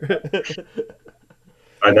there.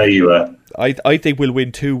 I know you were. I think we'll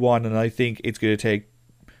win 2-1, and I think it's going to take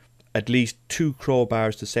at least 2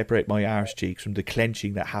 crowbars to separate my arse cheeks from the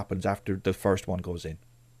clenching that happens after the first one goes in.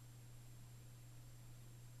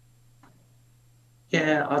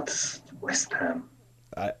 Yeah, West Ham.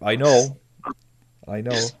 I know.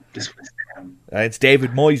 Just West Ham. It's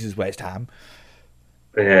David Moyes' West Ham.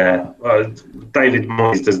 Yeah, well, David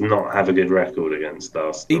Moyes does not have a good record against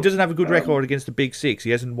us. He doesn't have a good record against the Big Six.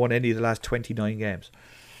 He hasn't won any of the last 29 games.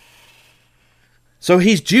 So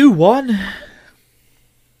he's due one.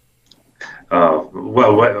 Oh,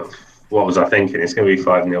 well, what was I thinking? It's going to be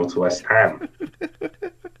 5-0 to West Ham.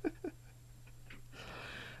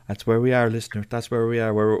 That's where we are, listener. That's where we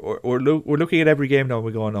are. We're looking at every game now and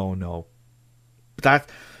we're going, oh no. But that...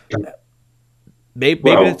 Maybe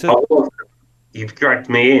it's you've dragged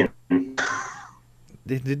me in.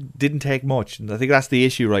 It didn't take much. And I think that's the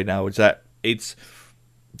issue right now. Is that this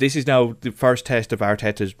is now the first test of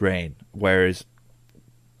Arteta's reign. Whereas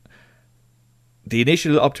the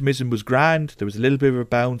initial optimism was grand. There was a little bit of a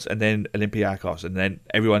bounce, and then Olympiacos. And then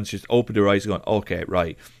everyone's just opened their eyes and gone, okay,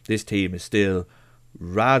 right, this team is still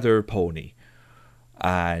rather pony.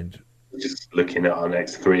 And just looking at our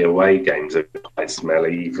next 3 away games are quite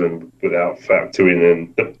smelly, even without factoring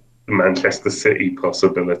in the Manchester City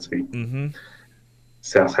possibility. Mm-hmm.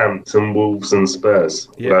 Southampton, Wolves, and Spurs.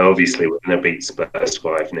 Yep. Well, obviously, we're going to beat Spurs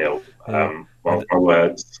 5-0. My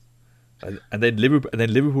words. And then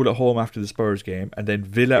Liverpool at home after the Spurs game, and then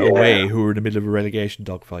Villa away, who are in the middle of a relegation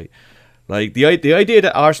dogfight. Like the idea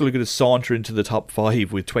that Arsenal are going to saunter into the top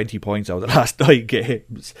 5 with 20 points out of the last 9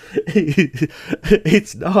 games,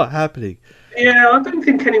 it's not happening. Yeah, I don't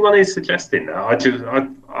think anyone is suggesting that. I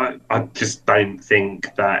just don't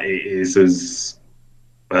think that it is as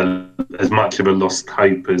much of a lost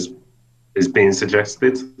hope as is being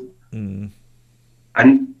suggested. Mm.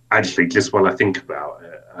 And actually, just while I think about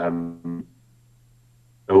it, are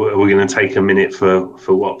we going to take a minute for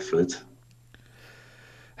Watford?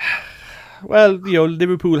 Well,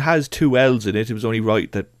 Liverpool has 2 L's in it. It was only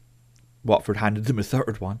right that Watford handed them a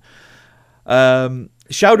third one.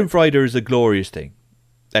 Schadenfreude is a glorious thing.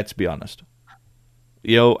 Let's be honest.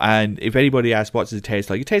 And if anybody asks what does it taste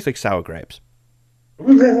like sour grapes.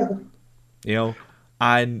 And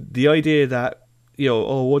the idea that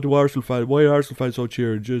what do Arsenal fans? Why are Arsenal fans so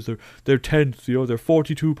cheering? Just they're 10th. They're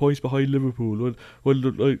 42 points behind Liverpool. Well,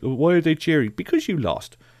 why are they cheering? Because you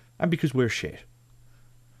lost, and because we're shit.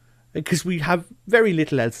 Because we have very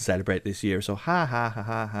little else to celebrate this year. So ha ha ha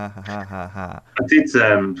ha ha ha ha ha. I did.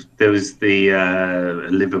 There was the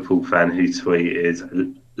Liverpool fan who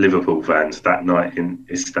tweeted, "Liverpool fans that night in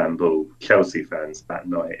Istanbul, Chelsea fans that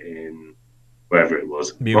night in wherever it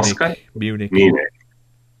was, Moscow, Munich,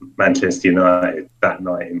 Manchester United that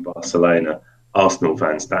night in Barcelona, Arsenal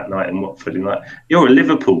fans that night in Watford." You're a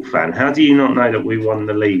Liverpool fan. How do you not know that we won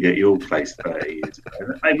the league at your place 30 years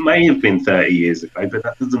ago? It may have been 30 years ago, but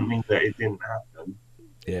that doesn't mean that it didn't happen.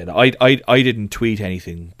 Yeah, no, I didn't tweet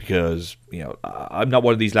anything because I'm not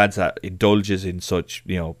one of these lads that indulges in such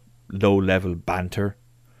low level banter.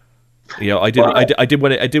 I didn't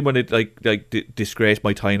want to disgrace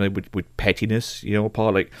my time with pettiness.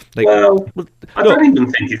 Paul. I don't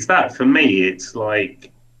even think it's that. For me, it's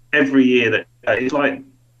like every year that it's like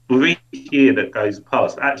with each year that goes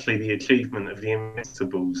past, actually the achievement of the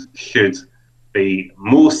Invincibles should be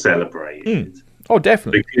more celebrated. Oh,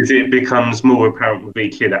 definitely. Because it becomes more apparent with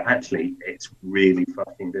each year that actually it's really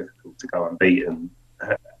fucking difficult to go unbeaten,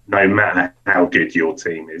 no matter how good your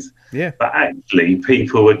team is. Yeah. But actually,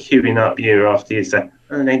 people are queuing up year after year saying,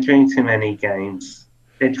 "Oh, they drink too many games.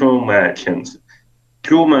 They're draw merchants."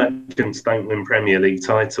 Draw merchants don't win Premier League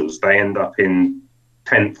titles. They end up in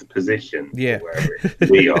 10th position. Yeah. Where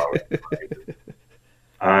we are.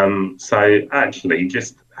 So actually,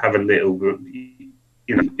 just have a little.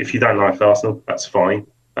 If you don't like Arsenal, that's fine.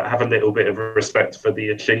 But have a little bit of respect for the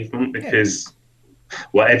achievement because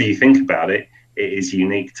whatever you think about it, it is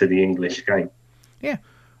unique to the English game. Yeah.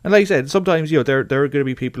 And like I said, sometimes, there are going to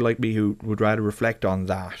be people like me who would rather reflect on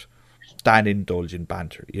that than indulge in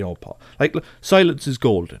banter, Paul. Like, silence is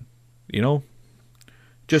golden,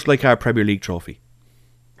 just like our Premier League trophy.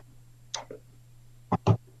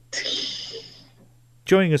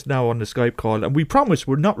 Joining us now on the Skype call, and we promise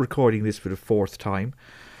we're not recording this for the 4th time,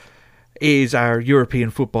 is our European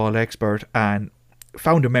football expert and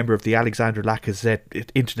founder member of the Alexander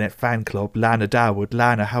Lacazette Internet Fan Club, Lana Dawood.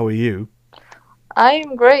 Lana, how are you? I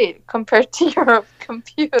am great compared to your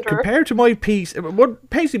computer. Compared to my PC,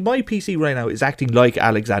 basically my PC right now is acting like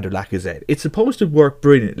Alexander Lacazette. It's supposed to work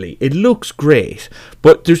brilliantly. It looks great,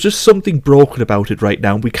 but there's just something broken about it right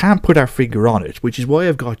now, and we can't put our finger on it, which is why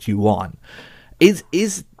I've got you on.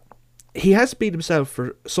 He has been himself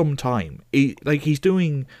for some time. He's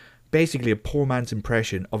doing basically a poor man's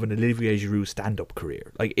impression of an Olivier Giroud stand-up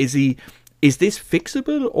career. Like, is this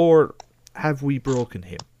fixable, or have we broken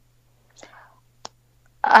him?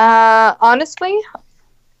 Honestly,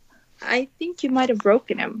 I think you might have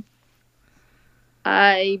broken him.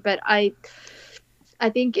 But I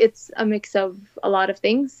think it's a mix of a lot of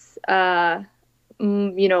things.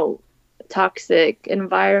 Toxic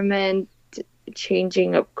environment,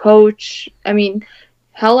 changing of coach. I mean,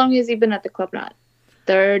 how long has he been at the club now?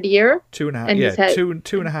 third year. 2.5. And Yeah, he's had-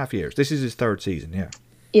 2.5 years. This is his third season. Yeah.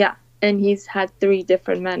 Yeah, and he's had 3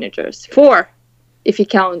 different managers. 4, if you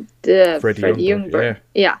count Freddie Ljungberg.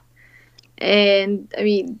 Yeah. And I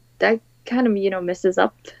mean, that kind of, messes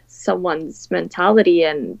up someone's mentality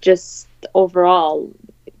and just overall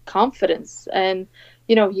confidence. And,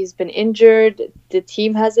 he's been injured. The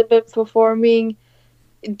team hasn't been performing.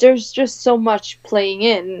 There's just so much playing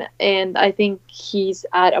in. And I think he's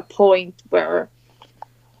at a point where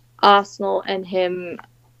Arsenal and him,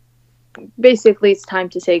 basically it's time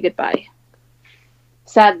to say goodbye.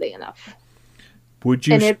 Sadly enough.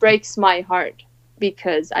 And it breaks my heart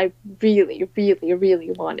because I really, really,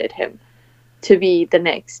 really wanted him to be the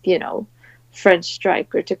next, French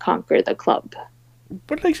striker to conquer the club.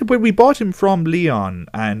 But like when we bought him from Lyon,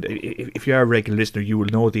 and if you are a regular listener, you will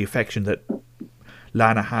know the affection that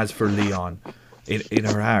Lana has for Lyon in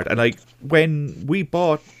her heart. And like when we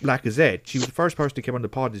bought Lacazette, she was the first person to come on the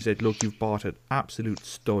pod and said, "Look, you've bought an absolute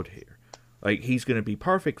stud here. Like, he's going to be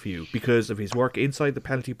perfect for you because of his work inside the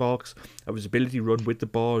penalty box, of his ability to run with the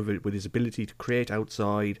ball, with his ability to create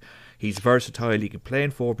outside. He's versatile. He can play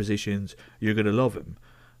in 4 positions. You're going to love him."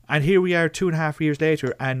 And here we are 2.5 years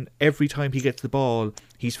later, and every time he gets the ball,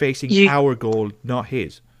 he's facing our goal, not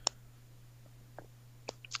his.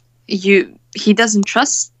 He doesn't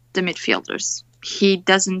trust the midfielders. He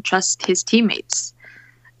doesn't trust his teammates.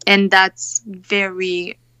 And that's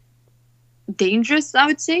very dangerous, I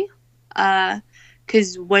would say.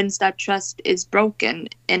 Because once that trust is broken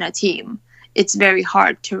in a team, it's very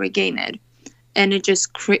hard to regain it, and it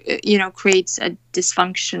just creates a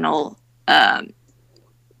dysfunctional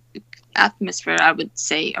atmosphere, I would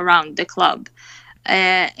say, around the club.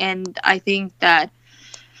 And I think that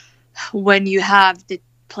when you have the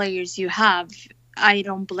players you have, I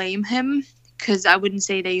don't blame him, because I wouldn't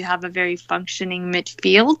say that you have a very functioning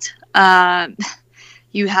midfield.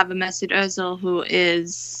 You have a Mesut Ozil who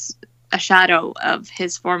is a shadow of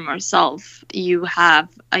his former self. You have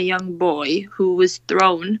a young boy who was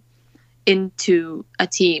thrown into a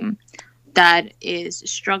team that is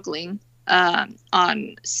struggling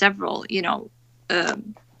on several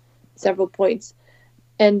points.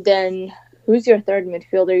 And then who's your third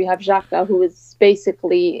midfielder? You have Xhaka, who is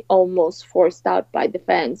basically almost forced out by the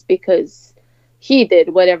fans because he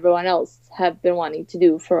did what everyone else have been wanting to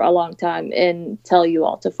do for a long time and tell you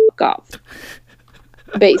all to fuck off.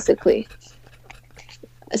 Basically.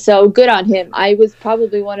 So good on him. I was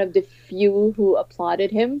probably one of the few who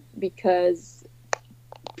applauded him because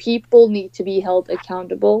people need to be held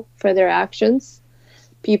accountable for their actions.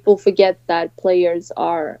 People forget that players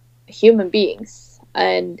are human beings.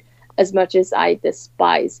 And as much as I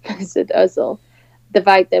despise Mesut Ozil, the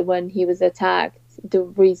fact that when he was attacked, the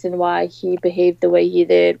reason why he behaved the way he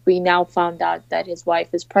did, we now found out that his wife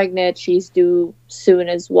is pregnant. She's due soon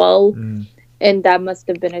as well. And that must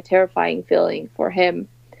have been a terrifying feeling for him.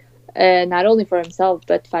 Not only for himself,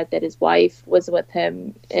 but the fact that his wife was with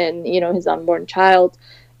him and, his unborn child.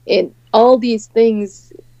 And all these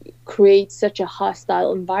things create such a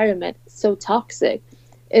hostile environment, so toxic.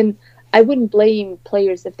 And I wouldn't blame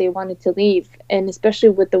players if they wanted to leave. And especially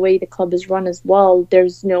with the way the club is run as well,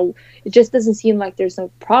 it just doesn't seem like there's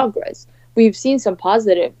no progress. We've seen some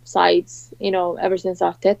positive sides, ever since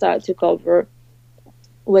Arteta took over,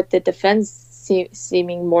 with the defense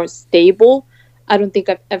seeming more stable. I don't think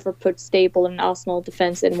I've ever put stable and Arsenal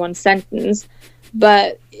defense in one sentence,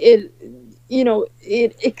 but it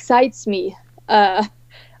excites me,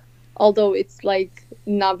 although it's like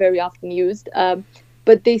not very often used.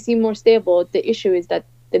 But they seem more stable. The issue is that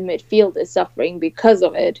the midfield is suffering because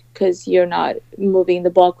of it, because you're not moving the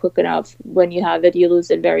ball quick enough. When you have it, you lose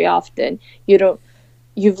it very often.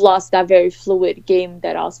 You've lost that very fluid game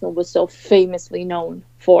that Arsenal was so famously known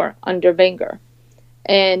for under Wenger.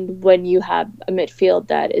 And when you have a midfield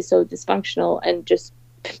that is so dysfunctional and just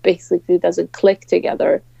basically doesn't click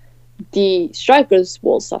together, the strikers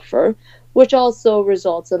will suffer, which also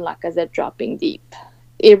results in Lacazette dropping deep.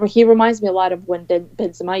 He reminds me a lot of when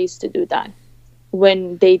Benzema used to do that.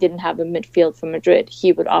 When they didn't have a midfield for Madrid,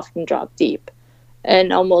 he would often drop deep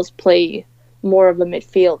and almost play more of a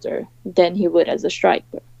midfielder than he would as a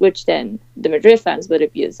striker, which then the Madrid fans would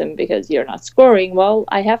abuse him because you're not scoring. Well,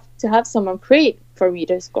 I have to have someone create for me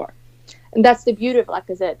to score. And that's the beauty of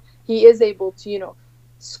Lacazette. He is able to,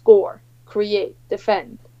 score, create,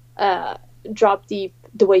 defend, drop deep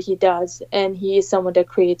the way he does. And he is someone that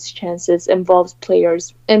creates chances, involves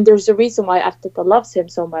players. And there's a reason why Arteta loves him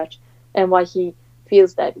so much and why he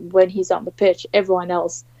feels that when he's on the pitch, everyone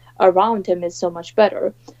else around him is so much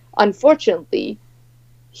better. Unfortunately,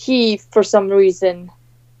 he, for some reason,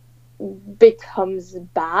 becomes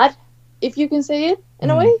bad, if you can say it, in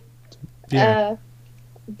a way. Yeah.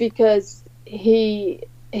 Because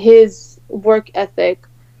his work ethic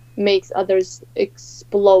makes others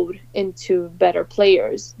explode into better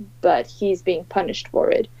players, but he's being punished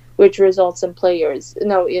for it, which results in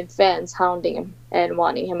in fans hounding him and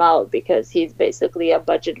wanting him out because he's basically a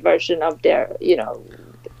budget version of their,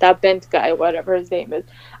 that Bent guy, whatever his name is.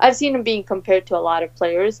 I've seen him being compared to a lot of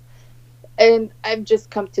players, and I've just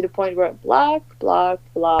come to the point where block,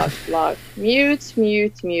 mute,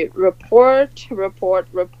 report.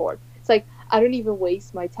 It's like, I don't even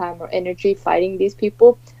waste my time or energy fighting these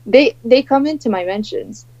people. They come into my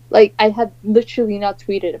mentions. Like, I had literally not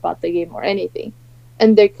tweeted about the game or anything.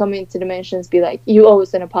 And they come into the mentions, be like, you owe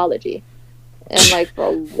us an apology. And I'm like,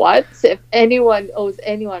 for what? If anyone owes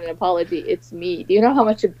anyone an apology, it's me. Do you know how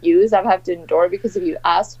much abuse I've had to endure because of you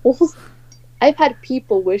assholes? I've had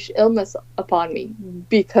people wish illness upon me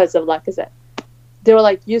because of Lacazette. They were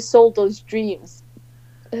like, you sold those dreams.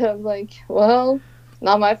 And I'm like, well,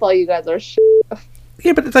 not my fault you guys are shit.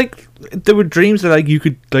 Yeah, but it's like, there were dreams that like you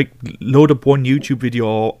could like load up one YouTube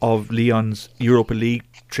video of Leon's Europa League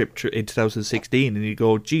trip in 2016 and you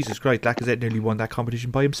go, Jesus Christ, Lacazette nearly won that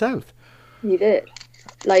competition by himself. He did.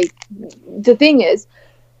 Like, the thing is,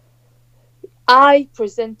 I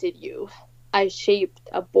presented you. I shaped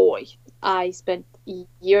a boy. I spent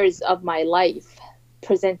years of my life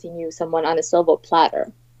presenting you someone on a silver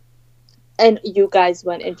platter. And you guys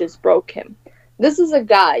went and just broke him. This is a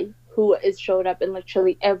guy who has showed up in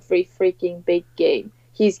literally every freaking big game.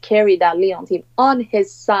 He's carried that Lyon team on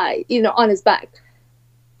his side, on his back.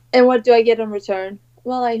 And what do I get in return?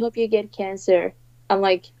 Well, I hope you get cancer. I'm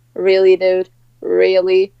like, really, dude?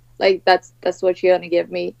 Really? Like, that's what you're gonna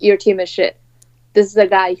give me? Your team is shit. This is a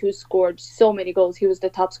guy who scored so many goals. He was the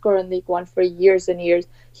top scorer in League One for years and years.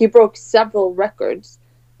 He broke several records,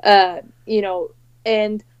 and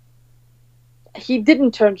he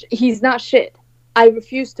didn't turn. He's not shit. I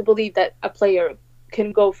refuse to believe that a player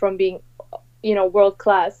can go from being, world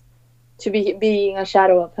class to being a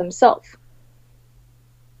shadow of himself.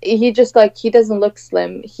 He just he doesn't look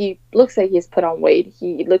slim. He looks like he's put on weight.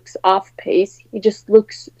 He looks off pace. He just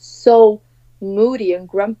looks so moody and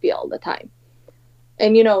grumpy all the time.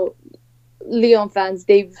 And, Lyon fans,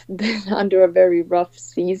 they've been under a very rough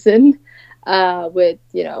season with,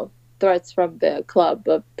 threats from the club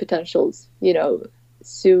of potentials,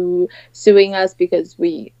 suing us because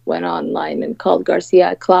we went online and called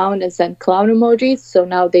Garcia a clown and sent clown emojis. So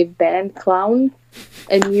now they've banned clown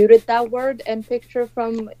and muted that word and picture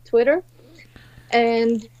from Twitter.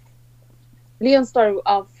 And Lyon started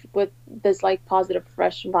off with this, positive,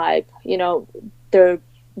 fresh vibe. Their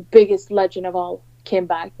biggest legend of all came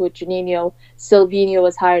back with Juninho. Silvinho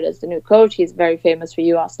was hired as the new coach. He's very famous for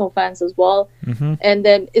you Arsenal fans as well. Mm-hmm. And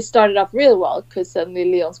then it started off really well because suddenly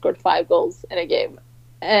Lyon scored 5 goals in a game.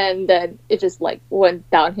 And then it just went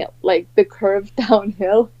downhill. The curve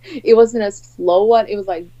downhill. It wasn't a slow one. It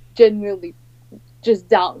was genuinely just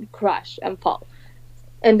down, crash, and fall.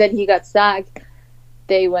 And then he got sacked.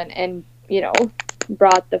 They went and,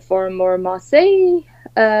 brought the former Marseille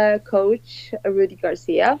coach, Rudy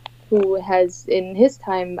Garcia, who has, in his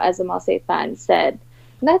time as a Marseille fan, said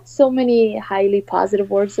not so many highly positive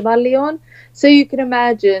words about Lyon. So you can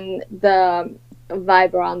imagine the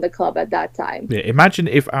vibe around the club at that time. Yeah, imagine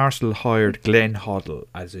if Arsenal hired Glenn Hoddle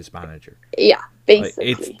as his manager. Yeah,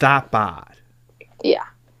 basically. It's that bad. Yeah.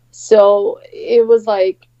 So it was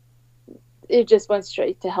it just went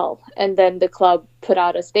straight to hell. And then the club put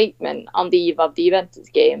out a statement on the eve of the Juventus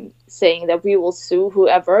game saying that we will sue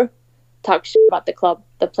whoever talks shit about the club,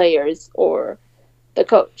 the players, or the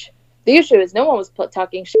coach. The issue is no one was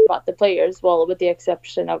talking shit about the players, well, with the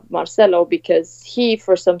exception of Marcelo, because he,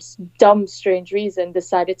 for some dumb, strange reason,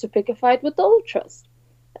 decided to pick a fight with the Ultras.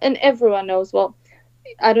 And everyone knows, well,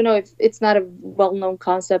 I don't know if it's not a well-known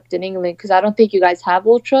concept in England, because I don't think you guys have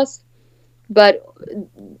Ultras, but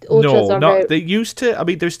Ultras they used to. I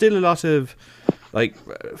mean, there's still a lot of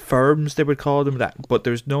firms, they would call them that, but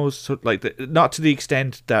there's no not to the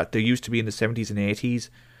extent that there used to be in the 70s and 80s,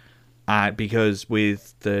 because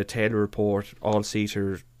with the Taylor Report,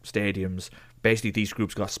 all-seater stadiums, basically these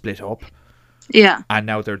groups got split up. Yeah. And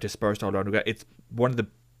now they're dispersed all around. It's one of the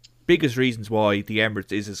biggest reasons why the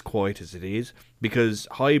Emirates is as quiet as it is, because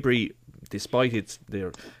Highbury, despite its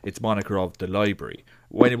moniker of the library,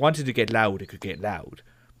 when it wanted to get loud, it could get loud.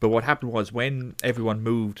 But what happened was, when everyone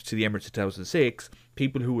moved to the Emirates in 2006,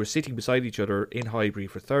 people who were sitting beside each other in Highbury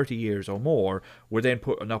for 30 years or more were then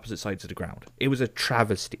put on opposite sides of the ground. It was a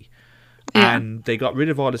travesty. Yeah. And they got rid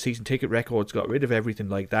of all the season ticket records, got rid of everything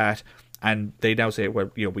like that, and they now say, well,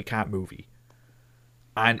 we can't move you.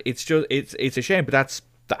 And it's a shame, but that's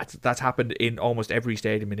that's happened in almost every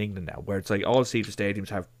stadium in England now, where it's like all Caesar stadiums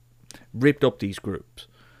have ripped up these groups,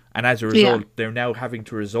 and as a result, they're now having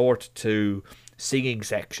to resort to singing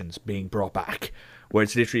sections being brought back, where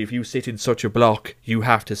it's literally if you sit in such a block, you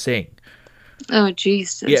have to sing. Oh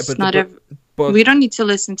Jesus! Yeah, but we don't need to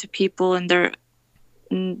listen to people in their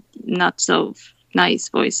not so nice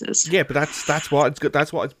voices. Yeah, but that's what it's good.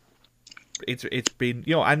 That's what it's been,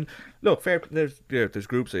 and look, there's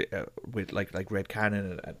groups with like Red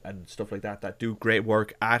Cannon and stuff like that do great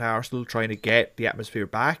work at Arsenal trying to get the atmosphere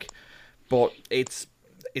back, but it's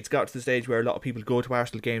got to the stage where a lot of people go to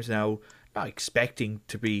Arsenal games now not expecting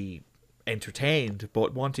to be entertained,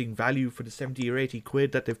 but wanting value for the 70 or 80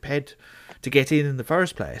 quid that they've paid to get in the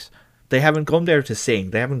first place. They haven't gone there to sing,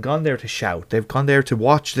 they haven't gone there to shout, they've gone there to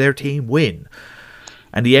watch their team win,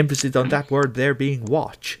 and the emphasis on that word there being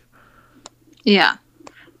watch. Yeah,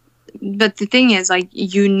 but the thing is, like,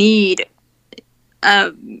 you need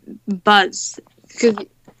a buzz. Because,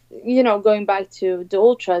 going back to the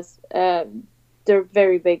ultras, they're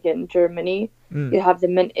very big in Germany. You have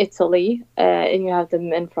them in Italy, and you have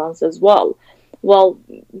them in France as well. Well,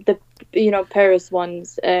 the Paris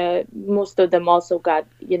ones, most of them also got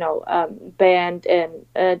banned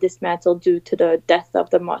and dismantled due to the death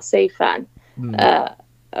of the Marseille fan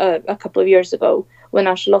a couple of years ago when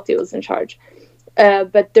Ancelotti was in charge.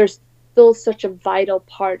 But they're still such a vital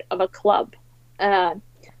part of a club.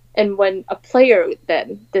 And when a player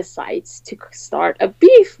then decides to start a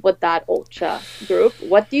beef with that ultra group,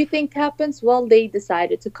 what do you think happens? Well, they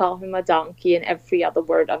decided to call him a donkey and every other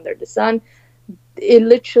word under the sun. It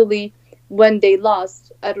literally, when they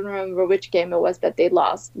lost, I don't remember which game it was that they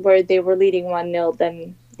lost, where they were leading 1-0,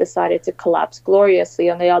 then decided to collapse gloriously,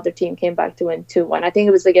 and the other team came back to win 2-1. I think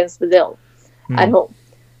it was against Seville at home.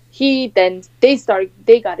 They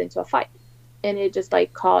got into a fight, and it just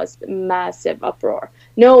caused massive uproar.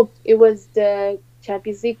 No, it was the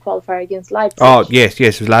Champions League qualifier against Leipzig. Oh, yes, it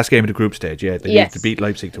was the last game of the group stage, yeah. They needed to beat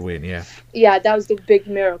Leipzig to win, yeah. Yeah, that was the big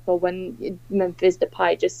miracle when Memphis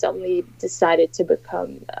Depay just suddenly decided to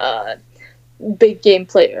become a big game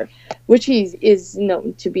player, which he is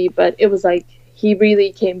known to be, but it was he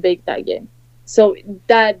really came big that game. So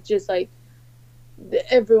that just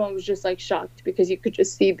everyone was just shocked because you could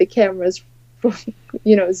just see the cameras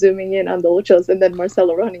zooming in on the ultras, and then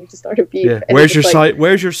Marcelo running to start a beef. Yeah. Where's your sign?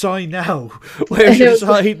 Where's your sign now? Where's your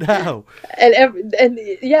sign now? And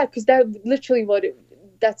yeah, because that literally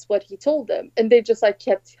that's what he told them, and they just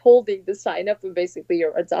kept holding the sign up and basically,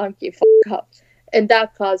 you're a donkey, fuck up, and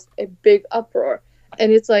that caused a big uproar.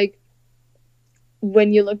 And it's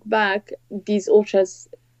when you look back, these ultras,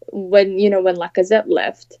 when Lacazette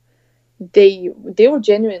left, they were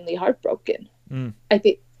genuinely heartbroken. I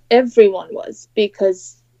think everyone was,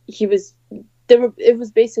 because it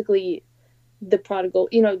was basically the prodigal,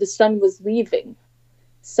 the son was leaving,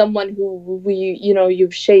 someone who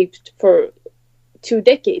you've shaped for 2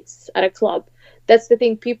 decades at a club. That's the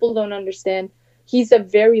thing people don't understand. He's a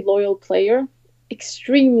very loyal player,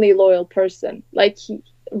 extremely loyal person. The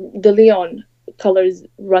Lyon colors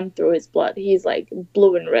run through his blood. He's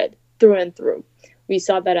blue and red through and through. We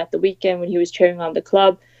saw that at the weekend when he was cheering on the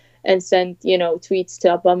club and sent, tweets to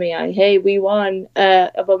Aubameyang, hey, we won.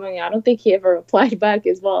 Aubameyang, I don't think he ever replied back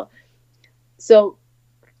as well. So,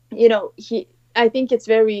 I think it's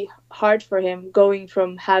very hard for him going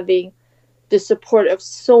from having the support of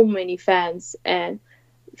so many fans and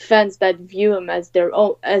fans that view him as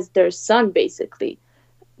their son, basically,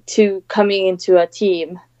 to coming into a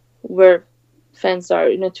team where fans are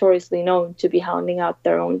notoriously known to be hounding out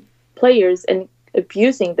their own players and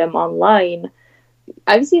abusing them online.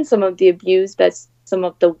 I've seen some of the abuse that some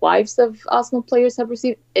of the wives of Arsenal players have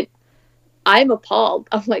received. I'm appalled.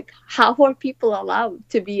 I'm how are people allowed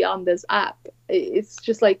to be on this app? It's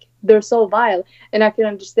just they're so vile. And I can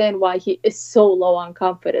understand why he is so low on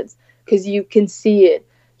confidence, because you can see it.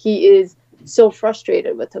 He is so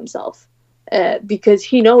frustrated with himself because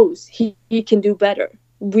he knows he can do better.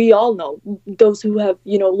 We all know, those who have,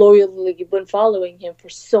 loyally been following him for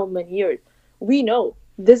so many years. We know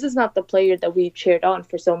this is not the player that we've cheered on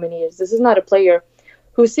for so many years. This is not a player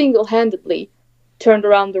who single-handedly turned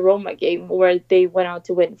around the Roma game where they went out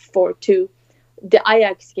to win 4-2. The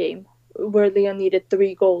Ajax game where Leon needed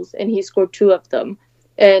 3 goals and he scored 2 of them.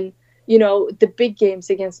 And, the big games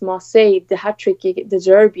against Marseille, the hat-trick, the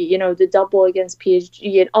derby, the double against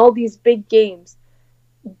PSG, and all these big games.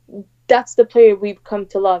 That's the player we've come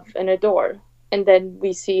to love and adore. And then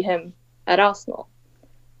we see him at Arsenal.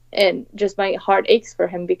 And just my heart aches for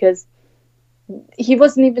him because he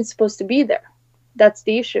wasn't even supposed to be there. That's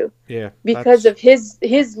the issue. Yeah. Because of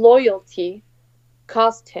his loyalty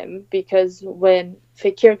cost him because when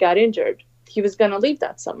Fekir got injured, he was going to leave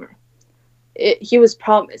that summer. He was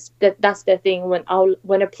promised that's the thing when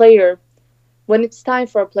it's time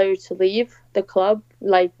for a player to leave the club,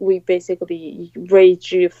 like we basically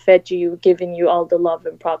raised you, fed you, given you all the love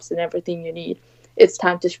and props and everything you need. It's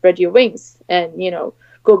time to spread your wings and,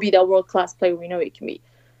 go be that world-class player we know you can be.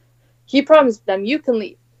 He promised them, you can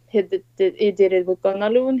leave. He did it with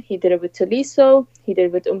Gonalun, he did it with Tolisso, he did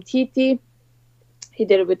it with Umtiti, he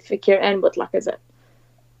did it with Fekir and with Lacazette.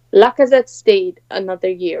 Lacazette stayed another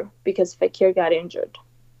year because Fekir got injured.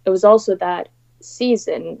 It was also that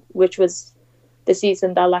season, which was the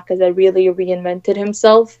season that Lacazette really reinvented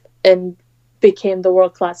himself and became the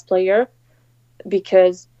world-class player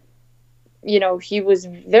because, he was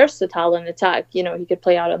versatile in attack. He could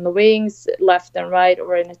play out on the wings, left and right,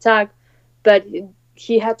 or in attack, but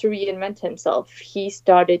he had to reinvent himself. He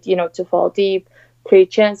started, to fall deep, create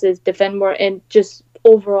chances, defend more, and just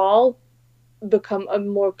overall become a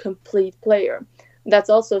more complete player. That's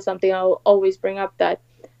also something I'll always bring up, that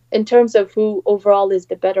in terms of who overall is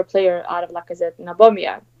the better player out of Lacazette and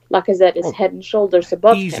Aubameyang, Lacazette is head and shoulders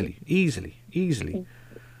above him. Easily.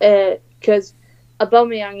 Because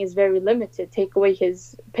Aubameyang is very limited. Take away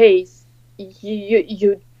his pace,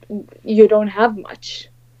 you don't have much.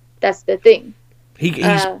 That's the thing.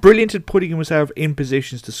 He's brilliant at putting himself in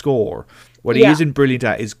positions to score. What he isn't brilliant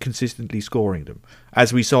at is consistently scoring them,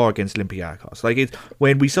 as we saw against Olympiacos.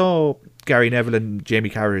 When we saw Gary Neville and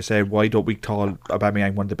Jamie Carragher say, why don't we call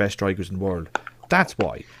Aubameyang one of the best strikers in the world? That's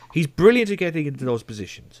why. He's brilliant at getting into those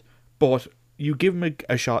positions, but you give him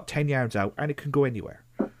a shot 10 yards out and it can go anywhere.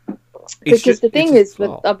 Because the thing is, with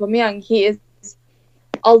Aubameyang,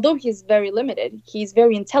 although he's very limited, he's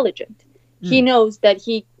very intelligent. He knows that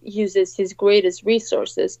he uses his greatest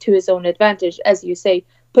resources to his own advantage, as you say,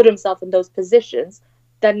 put himself in those positions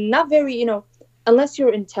that not very, unless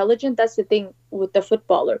you're intelligent. That's the thing with the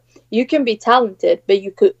footballer. You can be talented,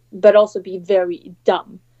 but also be very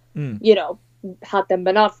dumb. Hatem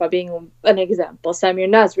Ben Arfa being an example, Samir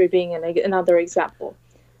Nasri being another example.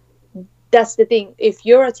 That's the thing. If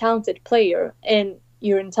you're a talented player and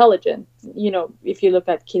you're intelligent, if you look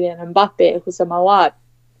at Kylian Mbappe, Houssam Aouar,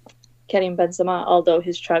 Karim Benzema, although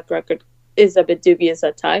his track record is a bit dubious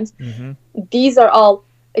at times, these are all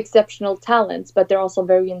exceptional talents, but they're also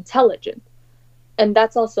very intelligent. And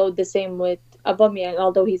that's also the same with Aubameyang.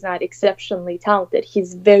 Although he's not exceptionally talented,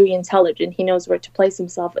 he's very intelligent. He knows where to place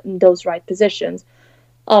himself in those right positions,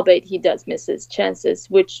 albeit he does miss his chances,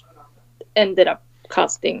 which ended up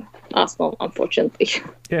costing Arsenal, unfortunately.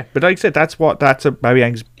 Yeah, but like I said, that's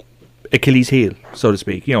Aubameyang's Achilles heel, so to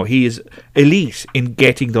speak. He is elite in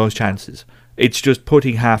getting those chances. It's just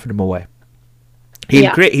putting half of them away.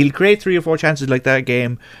 He'll create 3 or 4 chances like that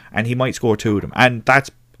game, and he might score 2 of them, and that's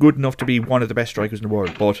good enough to be one of the best strikers in the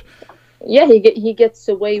world. But he gets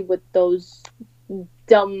away with those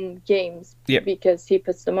dumb games because he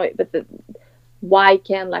puts them away. But why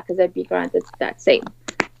can't Lacazette be granted that same?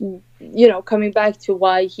 Coming back to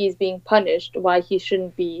why he's being punished, why he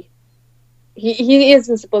shouldn't be. He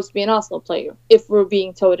isn't supposed to be an Arsenal player, if we're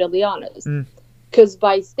being totally honest. Because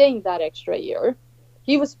by staying that extra year,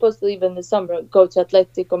 he was supposed to leave in the summer, go to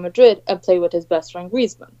Atletico Madrid, and play with his best friend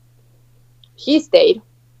Griezmann. He stayed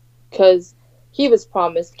because he was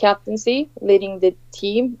promised captaincy, leading the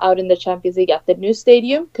team out in the Champions League at the new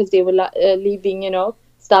stadium, because they were leaving,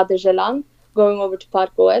 Stade de Gélan, going over to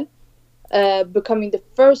Parc OL. Becoming the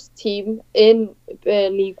first team in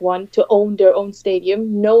League One to own their own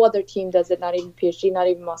stadium. No other team does it, not even PSG, not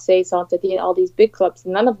even Marseille, Saint-Etienne, all these big clubs.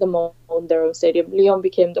 None of them own their own stadium. Lyon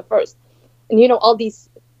became the first. And, all these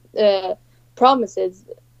promises,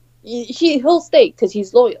 he'll stay because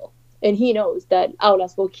he's loyal. And he knows that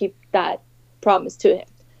Aulas will keep that promise to him.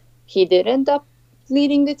 He did end up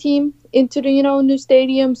leading the team into the, new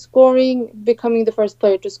stadium, scoring, becoming the first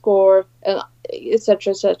player to score,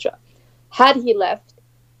 etc., etc. Had he left,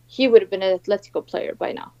 he would have been an Atletico player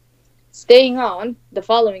by now. Staying on, the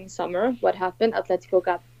following summer, what happened? Atletico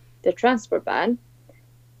got the transfer ban.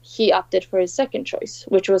 He opted for his second choice,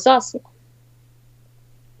 which was Arsenal.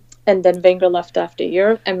 And then Wenger left after a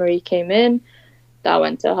year. Emery came in. That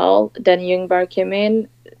went to hell. Then Ljungberg came in,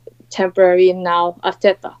 temporary, and now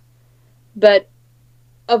Arteta. But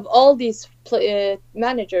of all these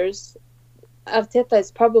managers, Arteta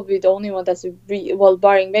is probably the only one that's,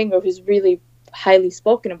 barring Wenger, who's really highly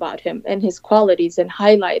spoken about him and his qualities and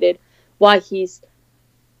highlighted why he's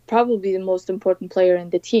probably the most important player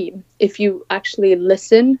in the team. If you actually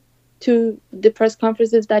listen to the press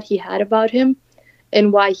conferences that he had about him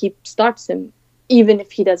and why he starts him, even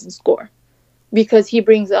if he doesn't score, because he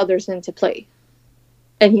brings others into play.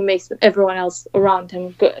 and he makes everyone else around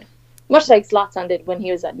him good. Much like Zlatan did when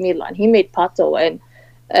he was at Milan. He made Pato and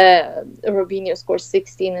Robinho score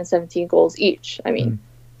 16 and 17 goals each. I mean,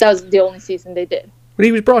 that was the only season they did. But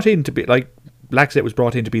he was brought in to be, like, Lacazette was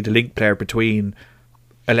brought in to be the link player between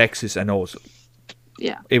Alexis and Ozil.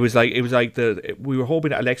 Yeah. It was like we were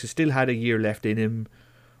hoping that Alexis still had a year left in him,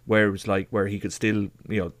 where it was like where he could still,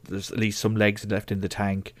 there's at least some legs left in the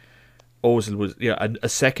tank. Ozil was a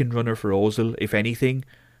second runner for Ozil, if anything,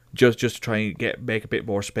 just to try and make a bit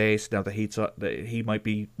more space now that he might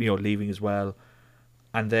be leaving as well.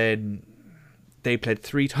 And then they played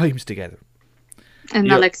 3 times together.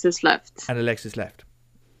 And Alexis left.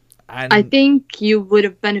 And I think you would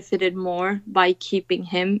have benefited more by keeping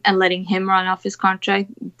him and letting him run off his contract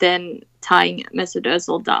than tying Mesut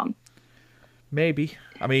Özil down. Maybe.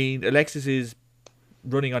 I mean, Alexis is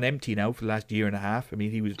running on empty now for the last year and a half. I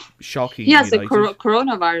mean, he was shocking. He has a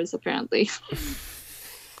coronavirus, apparently.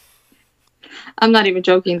 I'm not even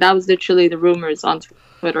joking. That was literally the rumors on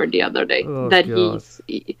Twitter the other day, that God.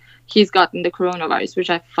 he's gotten the coronavirus, which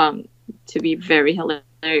I found to be very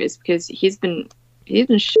hilarious because he's been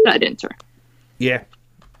shit at Inter. Yeah.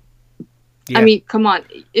 I mean, come on.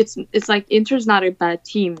 It's like Inter's not a bad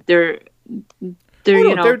team. They're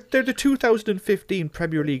they're the 2015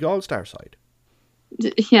 Premier League All-Star side.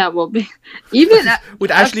 Yeah, well, even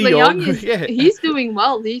with Ashley Young, he's doing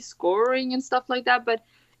well. He's scoring and stuff like that. But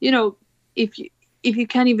if you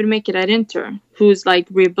can't even make it at Inter, who's like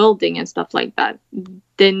rebuilding and stuff like that,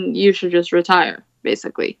 then you should just retire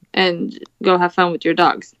basically and go have fun with your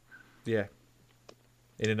dogs. Yeah,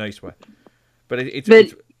 in a nice way. But it's one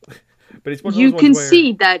of those you can ones where...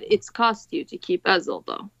 see that it's cost you to keep Özil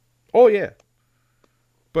though. Oh yeah,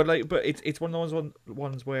 but it's one of those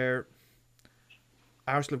ones where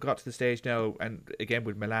Arsenal have got to the stage now, and again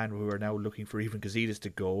with Milan, who are now looking for even Gazidis to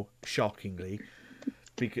go, shockingly,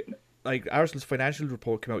 because Arsenal's financial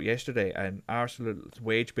report came out yesterday, and Arsenal's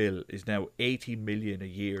wage bill is now 80 million a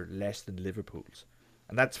year less than Liverpool's,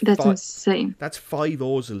 and that's insane. That's 5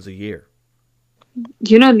 Ozils a year.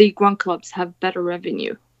 League One clubs have better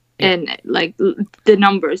revenue. And like the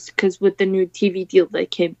numbers, because with the new TV deal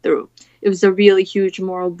that came through, it was a really huge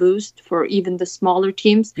moral boost for even the smaller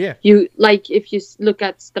teams. Yeah. If you look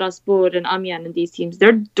at Strasbourg and Amiens and these teams,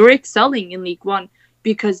 they're excelling in League One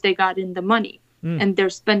because they got in the money and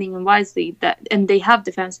they're spending it wisely. And they have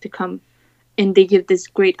the fans to come, and they give this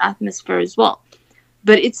great atmosphere as well.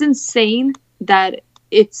 But it's insane that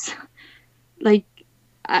it's like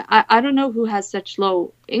I don't know who has such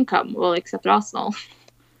low income. Well, except Arsenal.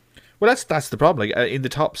 Well, that's the problem. Like in the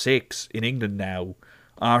top 6 in England now,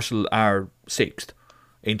 Arsenal are 6th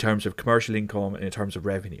in terms of commercial income and in terms of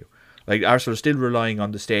revenue. Like Arsenal are still relying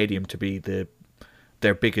on the stadium to be their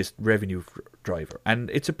biggest revenue driver, and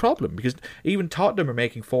it's a problem because even Tottenham are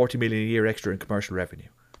making 40 million a year extra in commercial revenue.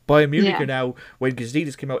 Bayern Munich are now, when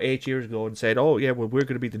Gazidis came out 8 years ago and said, "Oh yeah, well we're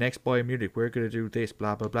going to be the next Bayern Munich, we're going to do this,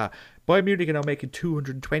 blah blah blah." Bayern Munich are now making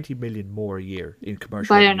 220 million more a year in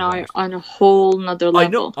commercial. Bayern are on a whole nother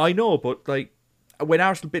level. I know, but like when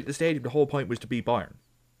Arsenal built the stadium, the whole point was to be Bayern.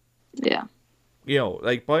 Yeah.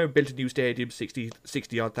 Like Bayern built a new stadium, 60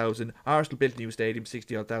 odd thousand. Arsenal built a new stadium,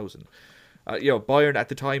 60 odd thousand. Bayern at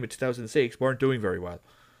the time in 2006 weren't doing very well.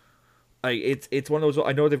 It's one of those.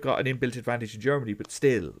 I know they've got an inbuilt advantage in Germany, but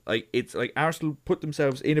still, it's like Arsenal put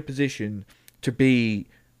themselves in a position to be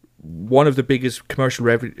one of the biggest commercial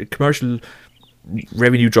revenue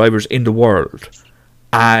drivers in the world,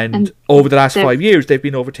 and over the last 5 years, they've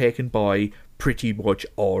been overtaken by pretty much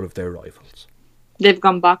all of their rivals. They've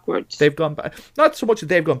gone backwards. They've gone back. Not so much that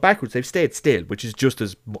they've gone backwards. They've stayed still, which is just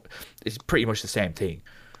as. It's pretty much the same thing.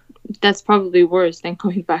 That's probably worse than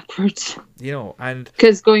going backwards. And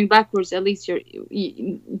because going backwards, at least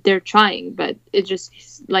they're trying, but it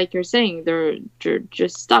just like you're saying, they're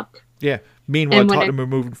just stuck. Yeah. Meanwhile, Tottenham are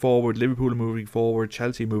moving forward, Liverpool are moving forward,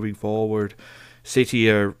 Chelsea moving forward,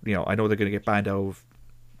 City are. I know they're going to get banned out of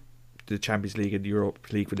the Champions League and the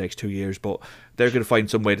Europa League for the next 2 years, but they're going to find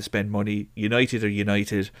some way to spend money. United are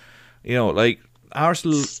United. Like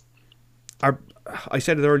Arsenal are. I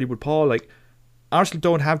said it earlier with Paul. Like Arsenal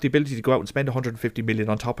don't have the ability to go out and spend 150 million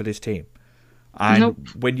on top of this team. And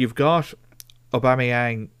when you've got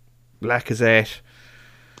Aubameyang, Lacazette,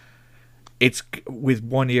 it's with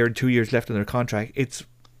 1 year and 2 years left on their contract,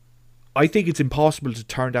 I think it's impossible to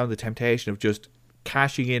turn down the temptation of just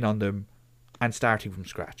cashing in on them and starting from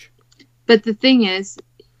scratch. But the thing is,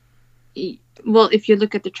 well, if you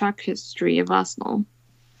look at the track history of Arsenal,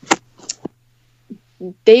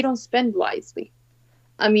 they don't spend wisely.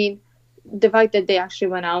 I mean, the fact that they actually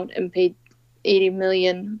went out and paid 80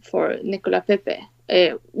 million for Nicola Pepe,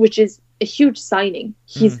 which is a huge signing.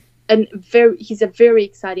 He's a very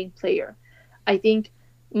exciting player. I think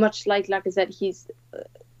much like Lacazette,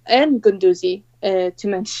 and Gunduzi, to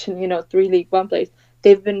mention, 3 League One players,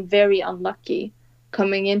 they've been very unlucky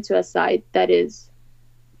coming into a side that is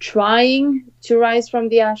trying to rise from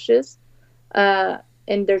the ashes,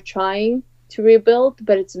 and they're trying to rebuild,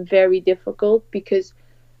 but it's very difficult because,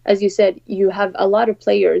 as you said, you have a lot of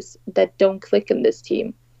players that don't click in this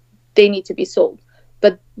team. They need to be sold,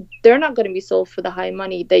 but they're not going to be sold for the high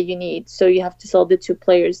money that you need. So you have to sell the 2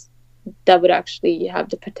 players that would actually have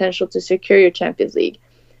the potential to secure your Champions League.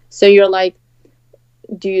 So you're like,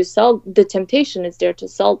 do you sell? The temptation is there to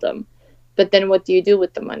sell them, but then what do you do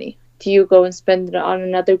with the money? Do you go and spend it on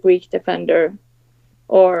another Greek defender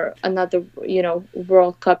or another,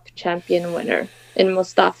 World Cup champion winner in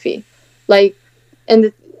Mustafi?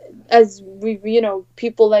 As we,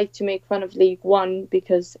 people like to make fun of League One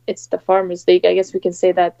because it's the Farmers League. I guess we can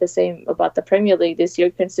say that the same about the Premier League this year,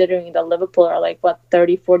 considering that Liverpool are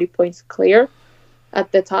 30, 40 points clear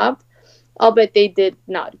at the top. Albeit they did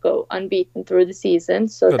not go unbeaten through the season,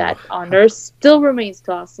 so that honor still remains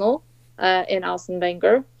to Arsenal in Arsene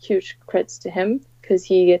Wenger. Huge credits to him because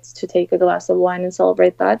he gets to take a glass of wine and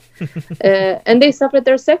celebrate that. And they suffered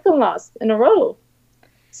their second loss in a row.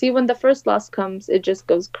 See, when the first loss comes, it just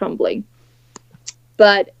goes crumbling.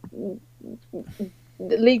 But the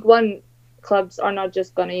League One clubs are not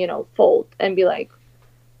just going to, fold and be like,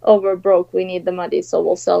 oh, we're broke, we need the money, so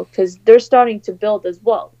we'll sell. Because they're starting to build as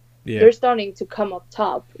well. Yeah. They're starting to come up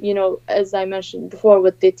top. As I mentioned before,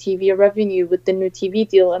 with the TV revenue, with the new TV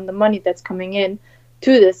deal and the money that's coming in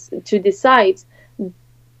to the sides,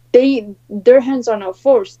 their hands are not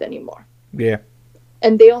forced anymore. Yeah.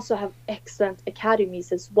 And they also have excellent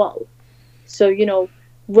academies as well. So,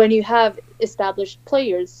 when you have established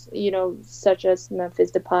players, such as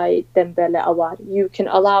Memphis Depay, Dembele, Awar, you can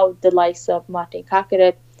allow the likes of Martin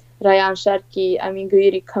Kakeret, Ryan Sharki, Amin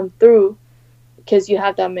Guiri come through because you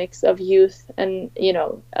have that mix of youth and,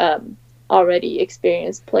 already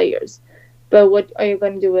experienced players. But what are you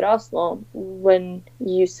going to do with Arsenal when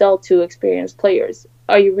you sell 2 experienced players?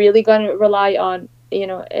 Are you really going to rely on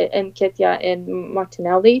Nketiah and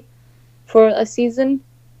Martinelli for a season?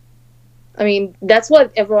 I mean, that's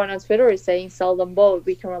what everyone on Twitter is saying. Sell them both.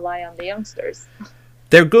 We can rely on the youngsters.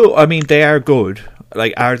 They're good. I mean, they are good.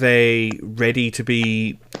 Are they ready to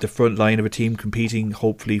be the front line of a team competing,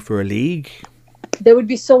 hopefully, for a league? That would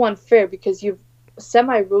be so unfair because you've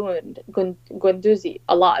semi-ruined Guendouzi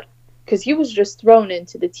a lot because he was just thrown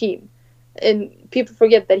into the team. And people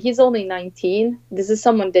forget that he's only 19. This is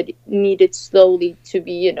someone that needed slowly to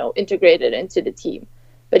be, integrated into the team.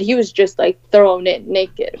 But he was just thrown in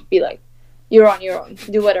naked. Be like, you're on your own.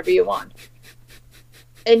 Do whatever you want.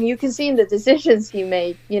 And you can see in the decisions he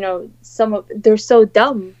made, they're so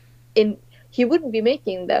dumb. And he wouldn't be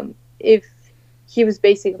making them if he was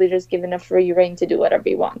basically just given a free rein to do whatever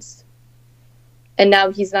he wants. And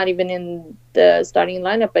now he's not even in the starting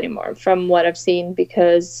lineup anymore, from what I've seen,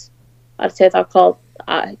 because Arteta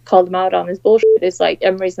called him out on his bullshit. It's like,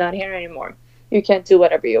 Emery's not here anymore. You can't do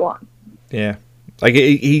whatever you want. Yeah.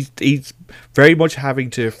 He's very much having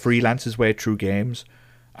to freelance his way through games.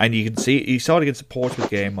 And you saw it against the Portsmouth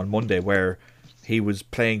game on Monday where he was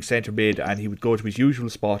playing centre mid and he would go to his usual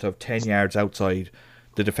spot of 10 yards outside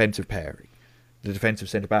the defensive pairing, the defensive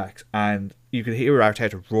centre backs. And you could hear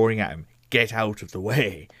Arteta roaring at him, get out of the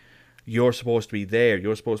way. You're supposed to be there.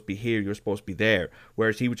 You're supposed to be here. You're supposed to be there.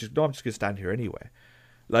 Whereas he would just, no, I'm just going to stand here anyway.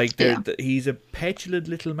 He's a petulant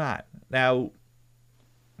little man. Now,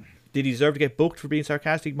 did he deserve to get booked for being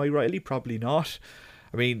sarcastic, Mike Riley? Probably not.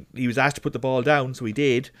 I mean, he was asked to put the ball down, so he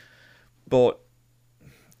did. But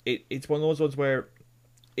it's one of those ones where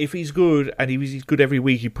if he's good and he's good every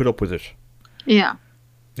week, you put up with it. Yeah.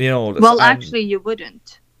 Well, actually, you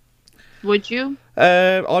wouldn't. Would you?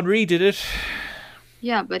 Henry did it.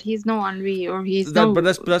 Yeah, but he's no Henry, or he's no. But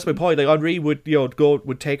that's my point. Henry would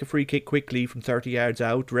take a free kick quickly from 30 yards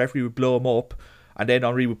out. The referee would blow him up, and then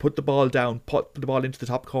Henry would put the ball down, put the ball into the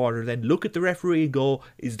top corner, then look at the referee and go,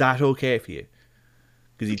 "Is that okay for you?"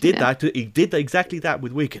 Because he did that. He did exactly that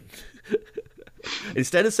with Wigan.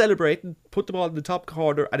 Instead of celebrating, put the ball in the top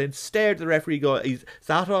corner and then stare at the referee. Go, "Is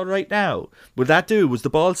that all right now? Would that do? Was the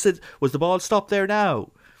ball stopped there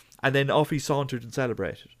now?" And then off he sauntered and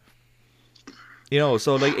celebrated.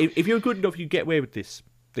 So if you're good enough, you get away with this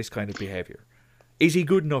kind of behaviour. Is he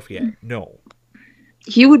good enough yet? No.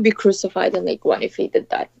 He would be crucified in League One if he did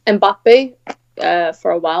that. Mbappe,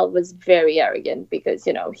 for a while, was very arrogant because,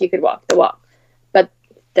 he could walk the walk. But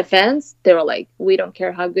the fans, they were like, we don't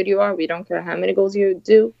care how good you are. We don't care how many goals you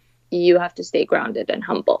do. You have to stay grounded and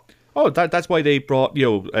humble. Oh, that's why they brought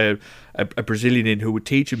a Brazilian in who would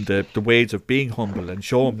teach him the ways of being humble and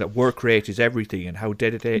show him that work rate is everything and how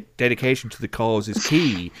dedication to the cause is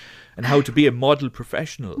key and how to be a model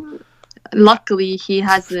professional. Luckily, he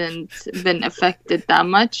hasn't been affected that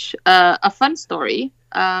much. A fun story: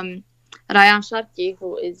 Ryan Sharki,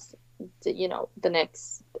 who is the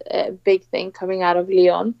next big thing coming out of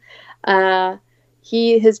Lyon.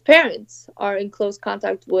 His parents are in close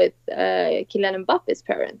contact with Kylian Mbappe's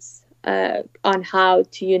parents on how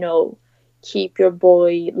to, keep your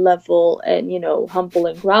boy level and, humble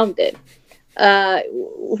and grounded,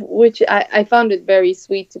 which I found it very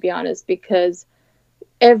sweet, to be honest, because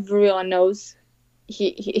everyone knows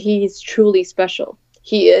he is truly special.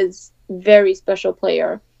 He is a very special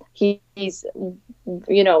player. He's,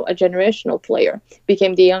 a generational player,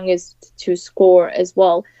 became the youngest to score as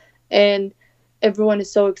well. And everyone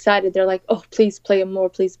is so excited. They're like, oh, please play him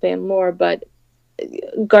more. But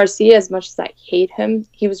Garcia, as much as I hate him,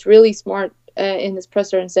 he was really smart in his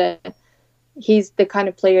presser and said he's the kind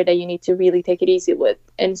of player that you need to really take it easy with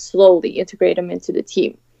and slowly integrate him into the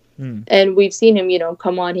team. And we've seen him,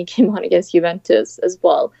 come on. He came on against Juventus as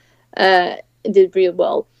well. Did real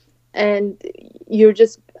well. And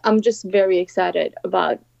I'm just very excited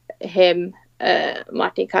about him.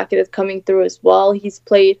 Martin Kakeres coming through as well. He's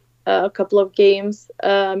played a couple of games,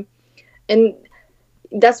 and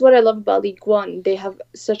that's what I love about League One. They have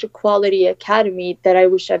such a quality academy that I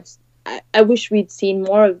wish we'd seen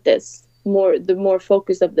more of this, more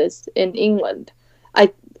focus of this in England.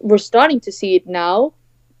 We're starting to see it now,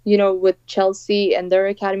 with Chelsea and their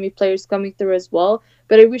academy players coming through as well.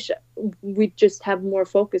 But I wish we'd just have more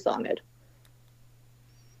focus on it,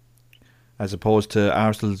 as opposed to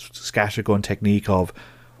Arsenal's scattergun technique of,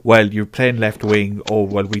 well, you're playing left wing. Oh,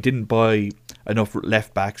 well, we didn't buy enough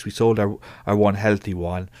left backs. We sold our one healthy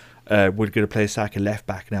one. We're going to play Saka left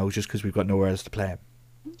back now just because we've got nowhere else to play him.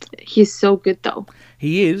 He's so good, though.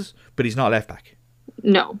 He is, but he's not left back.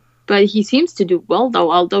 No, but he seems to do well,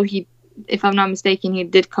 though. Although if I'm not mistaken, he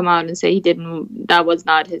did come out and say that was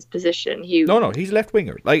not his position. No, he's a left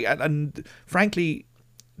winger. And frankly,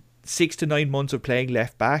 6 to 9 months of playing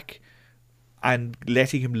left back and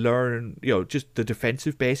letting him learn, just the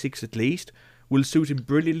defensive basics at least, will suit him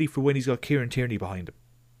brilliantly for when he's got Kieran Tierney behind him.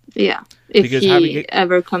 Yeah, if he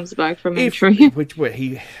ever comes back from injury. Which way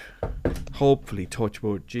he hopefully, touch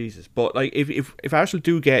wood, Jesus. But if Arsenal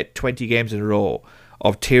do get 20 games in a row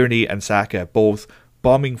of Tierney and Saka both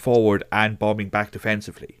bombing forward and bombing back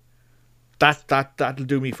defensively, that'll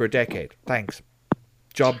do me for a decade. Thanks.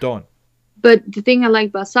 Job done. But the thing I like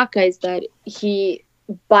about Saka is that he,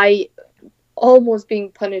 by almost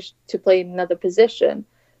being punished to play in another position,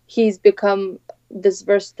 he's become this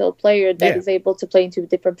versatile player that is able to play into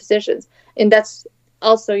different positions. And that's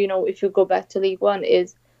also, if you go back to League One,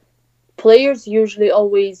 is players usually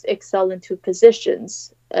always excel into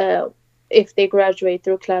positions if they graduate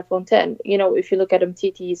through Clairefontaine. If you look at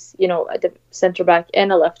Umtiti's, at the centre back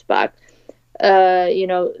and a left back,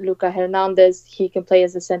 Luca Hernandez, he can play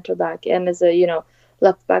as a centre back and as a,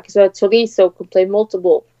 left back. So Tolisso can play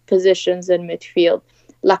multiple positions in midfield,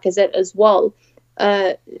 Lacazette as well.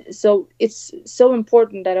 So it's so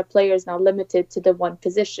important that a player is not limited to the one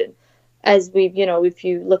position. As we've, if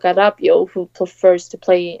you look at Rabiot, who prefers to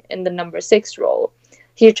play in the number 6 role,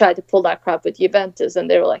 he tried to pull that crap with Juventus, and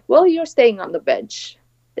they were like, well, you're staying on the bench.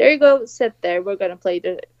 There you go, sit there. We're going to play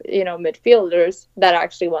the, midfielders that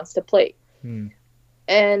actually wants to play.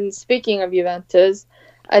 And speaking of Juventus,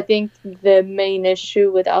 I think the main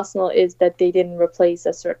issue with Arsenal is that they didn't replace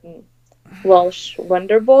a certain Welsh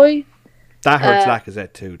wonder boy. That hurts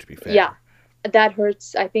Lacazette too, to be fair. Yeah, that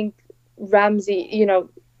hurts. I think Ramsey,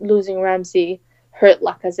 losing Ramsey hurt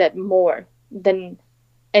Lacazette more than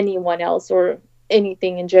anyone else or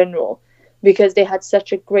anything in general, because they had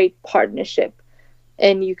such a great partnership.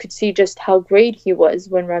 And you could see just how great he was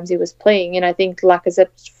when Ramsey was playing. And I think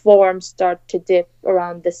Lacazette's form started to dip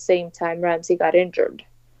around the same time Ramsey got injured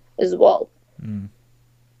as well,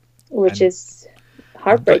 which is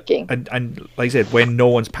heartbreaking. And like I said, when no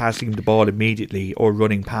one's passing him the ball immediately or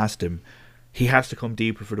running past him, he has to come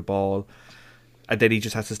deeper for the ball, and then he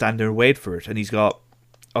just has to stand there and wait for it. And he's got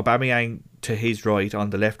Aubameyang to his right on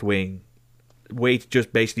the left wing,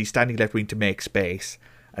 just basically standing left wing to make space.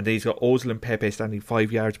 And then he's got Ozil and Pepe standing 5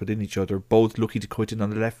 yards within each other, both looking to cut in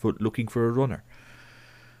on the left foot, looking for a runner.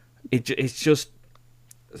 It's just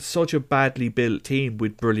such a badly built team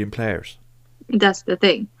with brilliant players. That's the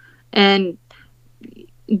thing. And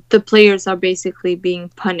the players are basically being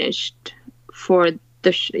punished for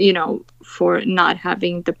for not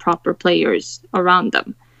having the proper players around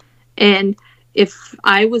them. And if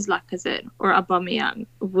I was Lacazette or Aubameyang,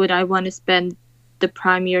 would I want to spend the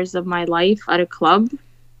prime years of my life at a club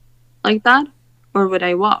like that, or would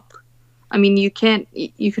I walk? I mean, you can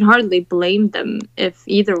hardly blame them if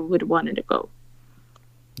either would want to go.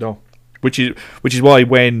 No, which is why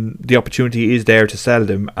when the opportunity is there to sell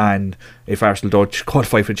them, and if Arsenal don't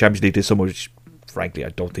qualify for the Champions League this summer, which frankly I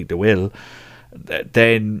don't think they will,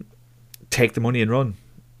 then take the money and run,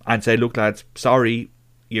 and say, look lads, sorry,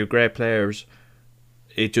 you're great players.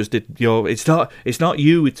 It just it's not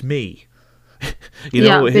you, it's me.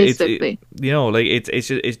 Basically.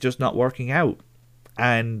 It's just not working out,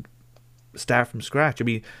 and start from scratch. I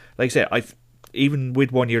mean, like I said, even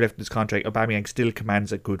with 1 year left in his contract, Aubameyang still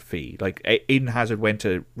commands a good fee. Like Eden Hazard went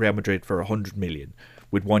to Real Madrid for 100 million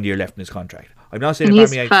with 1 year left in his contract. I'm not saying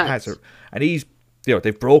Aubameyang has, and he's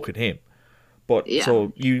they've broken him, but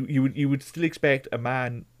so you would still expect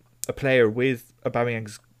a player with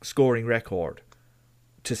Aubameyang's scoring record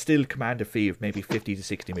to still command a fee of maybe 50 to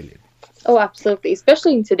 60 million. Oh, absolutely.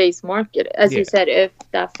 Especially in today's market. As you said, if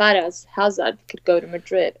that fat-ass Hazard could go to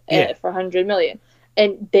Madrid for 100 million,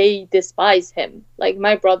 and they despise him. Like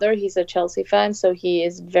my brother, he's a Chelsea fan, so he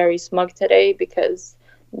is very smug today because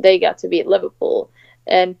they got to beat Liverpool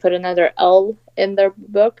and put another L in their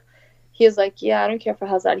book. He was like, yeah, I don't care for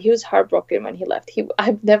Hazard. He was heartbroken when he left.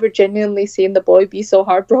 I've never genuinely seen the boy be so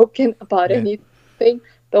heartbroken about anything.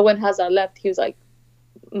 But when Hazard left, he was like,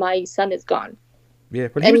 my son is gone. Yeah,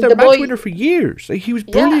 but he was their match winner for years. Like, he was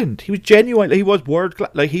brilliant. He was genuine. Like, he was world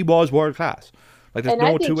class. Like, there's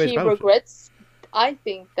no two ways about it. I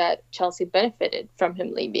think that Chelsea benefited from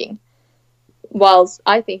him leaving, whilst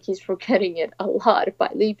I think he's forgetting it a lot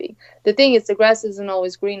by leaving. The thing is, the grass isn't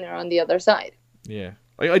always greener on the other side. Yeah,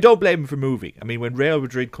 I don't blame him for moving. I mean, when Real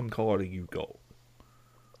Madrid come calling, you go.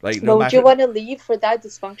 Like, but would you want to leave for that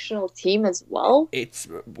dysfunctional team as well? It's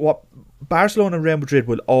what Barcelona and Real Madrid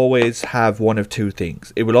will always have one of two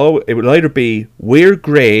things. It will either be, we're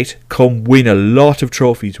great, come win a lot of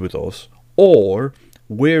trophies with us, or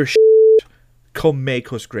we're shit, come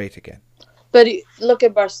make us great again. But look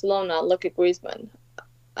at Barcelona, look at Griezmann.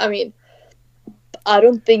 I mean, I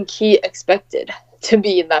don't think he expected to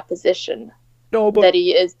be in that position. No, but that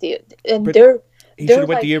he is. He should have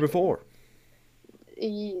went the year before.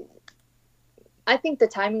 I think the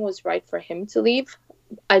timing was right for him to leave.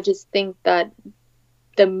 I just think that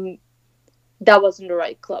that wasn't the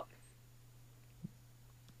right club.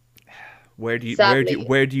 Where do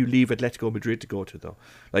you leave Atletico Madrid to go to though?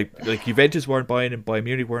 Like Juventus weren't buying him, Bayern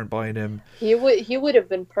Munich weren't buying him. He would have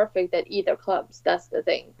been perfect at either clubs. That's the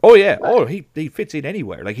thing. Oh yeah, he fits in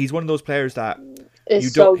anywhere. Like he's one of those players that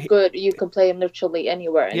is so good. You can play him literally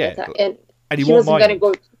anywhere. And he wasn't going to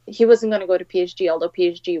go. He wasn't going to go to PSG, although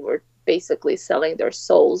PSG were basically selling their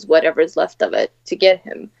souls, whatever's left of it, to get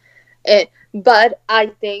him. But I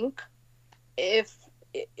think if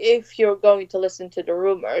you're going to listen to the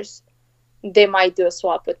rumors, they might do a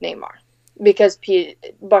swap with Neymar because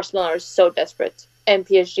Barcelona is so desperate and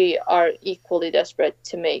PSG are equally desperate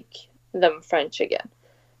to make them French again.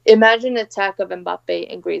 Imagine an attack of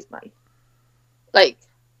Mbappe and Griezmann. Like,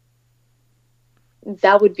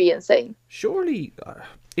 that would be insane. Surely,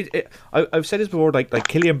 I've said this before. Like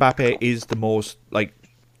Kylian Mbappe is the most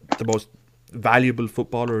valuable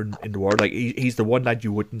footballer in the world. Like he's the one that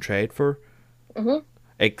you wouldn't trade for. Mm-hmm.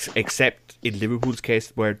 Except in Liverpool's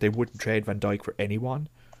case, where they wouldn't trade Van Dijk for anyone.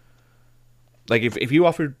 Like if you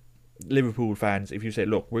offered Liverpool fans, if you say,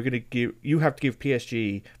 look, you have to give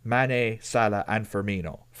PSG Mane, Salah, and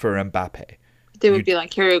Firmino for Mbappe, they would be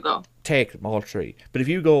like, here you go. Take them all three. But if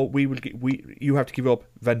you go, you have to give up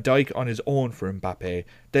Van Dijk on his own for Mbappe.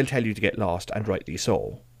 They'll tell you to get lost, and rightly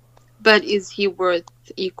so. But is he worth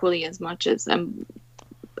equally as much as Mbappe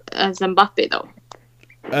though?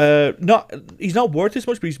 He's not worth as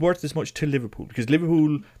much, but he's worth as much to Liverpool because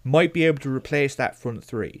Liverpool might be able to replace that front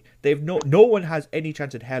three. They've no one has any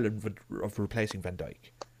chance in hell of replacing Van Dijk.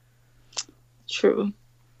 True.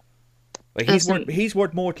 Like he's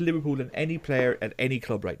worth more to Liverpool than any player at any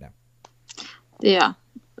club right now. Yeah.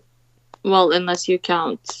 Well, unless you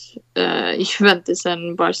count Juventus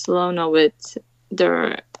and Barcelona with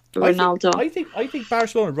their Ronaldo. I think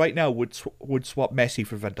Barcelona right now would swap Messi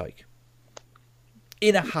for Van Dijk.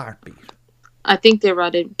 In a heartbeat. I think they'd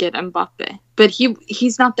rather get Mbappe. But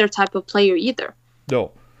he's not their type of player either.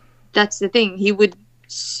 No. That's the thing. He would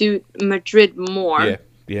suit Madrid more.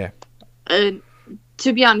 Yeah.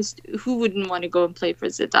 To be honest, who wouldn't want to go and play for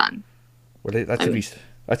Zidane? Well,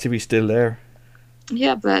 that's if he's still there.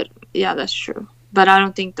 Yeah, that's true. But I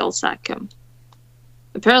don't think they'll sack him.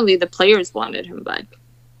 Apparently the players wanted him back.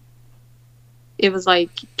 It was like,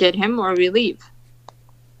 get him or we leave.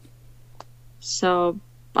 So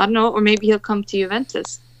I don't know, or maybe he'll come to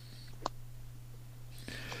Juventus.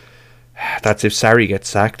 That's if Sarri gets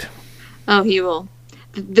sacked. Oh, he will.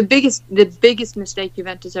 The biggest mistake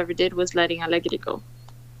Juventus ever did was letting Allegri go.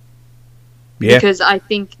 Yeah. Because I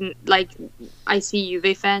think, like, I see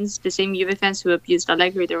Juve fans, the same Juve fans who abused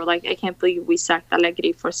Allegri, they were like, I can't believe we sacked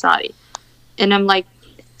Allegri for Sarri. And I'm like,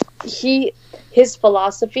 his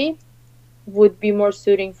philosophy would be more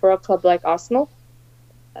suiting for a club like Arsenal,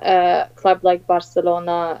 club like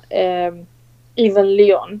Barcelona, even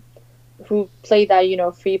Lyon, who play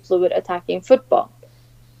that, free fluid attacking football.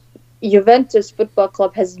 Juventus Football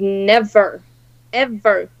Club has never,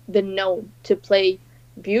 ever been known to play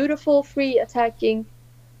beautiful, free attacking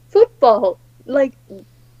football. Like,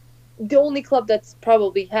 the only club that's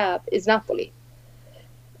probably have is Napoli.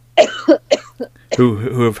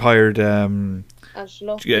 who have hired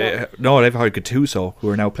Ancelotti. no, they've hired Gattuso, who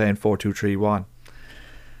are now playing 4-2-3-1.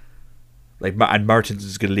 Like, and Mertens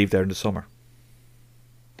is going to leave there in the summer.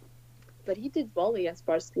 But he did well against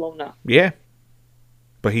Barcelona. Yeah,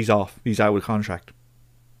 but he's off. He's out with contract.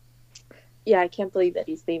 Yeah, I can't believe that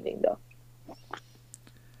he's leaving though.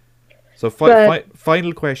 So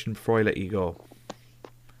final question before I let you go: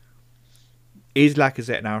 is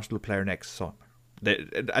Lacazette an Arsenal player next summer?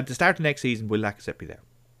 At the start of next season, will Lacazette be there?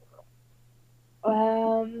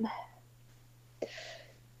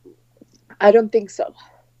 I don't think so.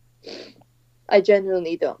 I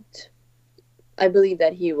genuinely don't. I believe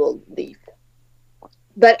that he will leave.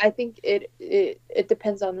 But I think it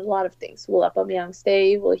depends on a lot of things. Will Aubameyang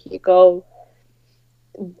stay? Will he go?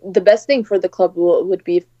 The best thing for the club would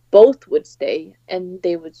be if both would stay and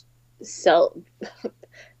they would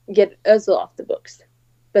get Özil off the books.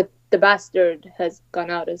 But the bastard has gone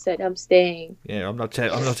out and said, I'm staying. Yeah, I'm not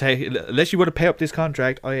taking... Unless you want to pay up this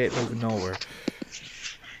contract, I ain't moving nowhere.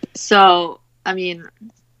 So, I mean,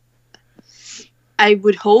 I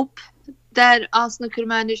would hope that Arsenal could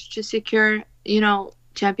manage to secure,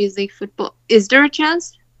 Champions League football. Is there a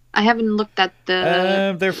chance? I haven't looked at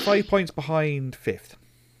the... They're 5 points behind 5th.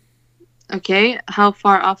 Okay, how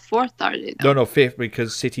far off 4th are they? Though? No, 5th,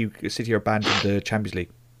 because City are banned from the Champions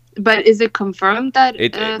League. But is it confirmed that...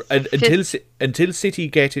 Until City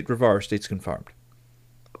get it reversed, it's confirmed.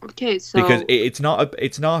 Okay, so... Because it's not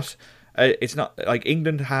like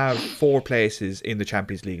England have 4 places in the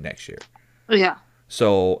Champions League next year. Yeah.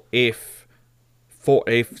 So if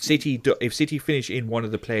City finish in one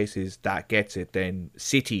of the places that gets it, then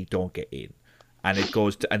City don't get in, and it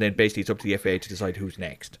goes to, and then basically it's up to the FA to decide who's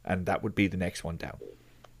next, and that would be the next one down.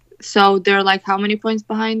 So they're like how many points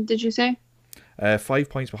behind? Did you say? 5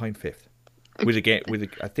 points behind 5th, with a game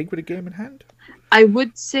in hand. I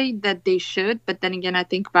would say that they should, but then again, I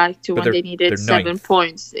think back to when they needed 7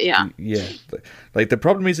 points. Yeah. Yeah, like the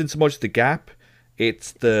problem isn't so much the gap;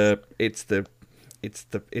 it's the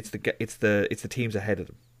teams ahead of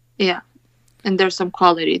them. Yeah, and there's some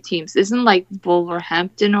quality teams. Isn't like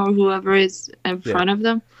Wolverhampton or whoever is in front of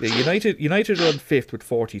them? Yeah, United are on 5th with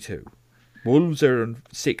 42. Wolves are on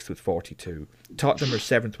 6th with 42. Tottenham are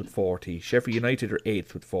 7th with 40. Sheffield United are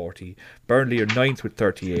 8th with 40. Burnley are 9th with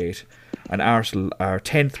 38. And Arsenal are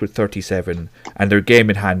 10th with 37. And their game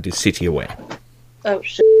in hand is City away. Oh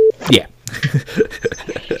shit! Yeah.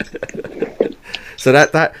 So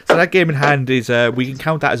that game in hand is we can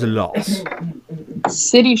count that as a loss.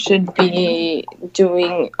 City should be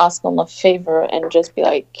doing Arsenal a favor and just be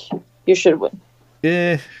like, you should win.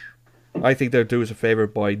 Yeah, I think they'll do us a favour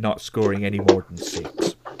by not scoring any more than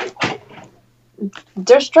 6.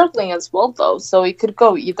 They're struggling as well, though, so it could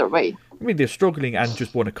go either way. I mean, they're struggling and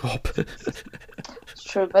just won a cup.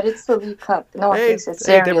 True, but it's the League Cup. No one takes it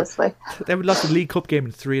seriously. They haven't lost a League Cup game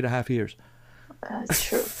in 3.5 years. That's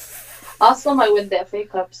true. Arsenal might win the FA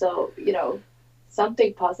Cup, so,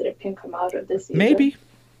 something positive can come out of this season.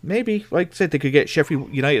 Maybe. Like I said, they could get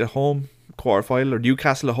Sheffield United at home quarterfinal or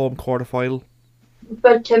Newcastle at home quarterfinal.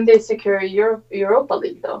 But can they secure Europa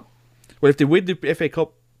League, though? Well, if they win the FA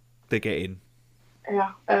Cup, they get in.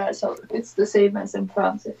 Yeah, so it's the same as in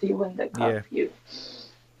France. If you win the cup,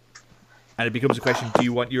 And it becomes a question, do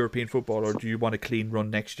you want European football or do you want a clean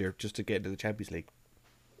run next year just to get into the Champions League?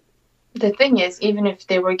 The thing is, even if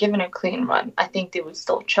they were given a clean run, I think they would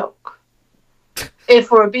still choke.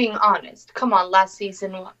 If we're being honest. Come on, last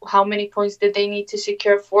season, how many points did they need to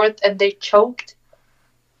secure 4th and they choked?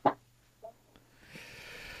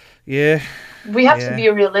 Yeah. We have to be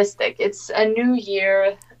realistic. It's a new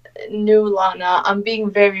year, new Lana. I'm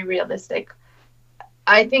being very realistic.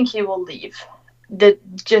 I think he will leave. That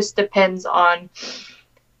just depends on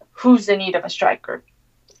who's in need of a striker.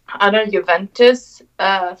 I know Juventus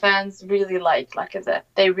fans really like Lacazette.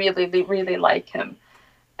 They really, really like him.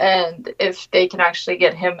 And if they can actually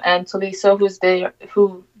get him and Tolisso,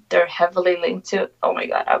 who they're heavily linked to, oh my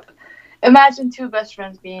god! Imagine two best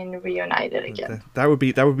friends being reunited again. That would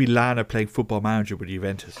be Lana playing Football Manager with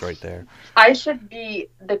Juventus right there. I should be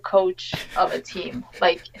the coach of a team.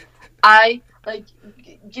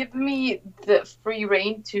 Give me the free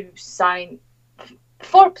reign to sign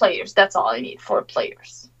 4 players. That's all I need. 4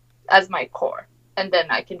 players as my core, and then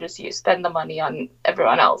I can just spend the money on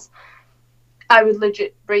everyone else. I would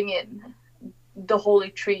legit bring in the holy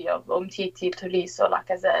trio of Umtiti, Tolisso, like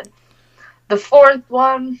I said. The 4th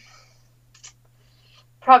one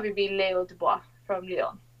probably be Leo Dubois from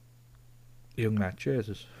Lyon. Young Matt,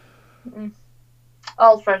 Jesus.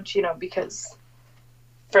 All French, because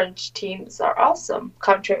French teams are awesome,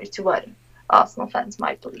 contrary to what Arsenal fans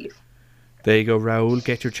might believe. There you go, Raul.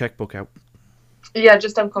 Get your checkbook out. Yeah,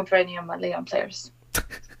 just don't come for any of my Lyon players.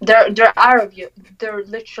 They're out of you. They're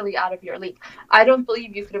literally out of your league. I don't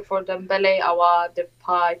believe you could afford Dembele, Awa,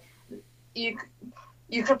 Depay. You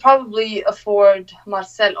could probably afford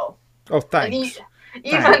Marcelo. Oh, thanks.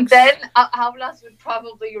 Even then, Aulas would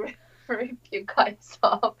probably rip you guys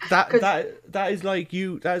off. That is like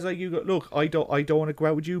you. That is like you. Look, I don't want to go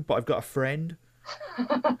out with you, but I've got a friend.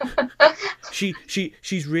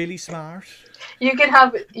 She's really smart. You can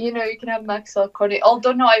have Maxwell Cornet.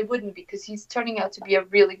 Although no, I wouldn't, because he's turning out to be a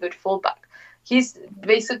really good fullback. He's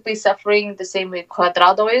basically suffering the same way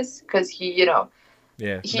Cuadrado is, because he's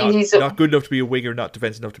not good enough to be a winger, not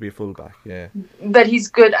defensive enough to be a fullback. Yeah, but he's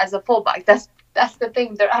good as a fullback. That's the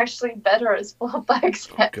thing. They're actually better as fullbacks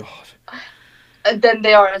than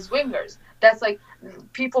they are as wingers. That's like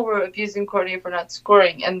people were abusing Cornet for not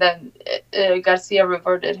scoring, and then Garcia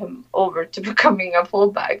reverted him over to becoming a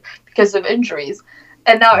fullback because of injuries,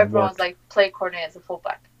 and now everyone's like, play Cornet as a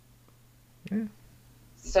fullback. Yeah.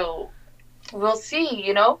 So we'll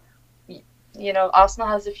see. Arsenal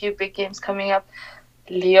has a few big games coming up.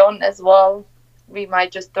 Lyon as well. We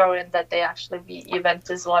might just throw in that they actually beat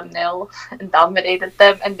Juventus 1-0 and dominated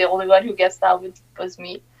them, and the only one who guessed that was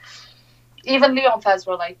me. Even Lyon fans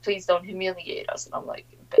were like, please don't humiliate us. And I'm like,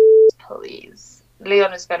 please.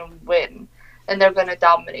 Lyon is going to win, and they're going to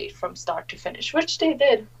dominate from start to finish, which they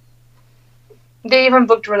did. They even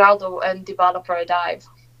booked Ronaldo and Dybala for a dive.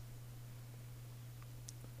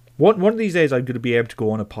 One of these days, I'm going to be able to go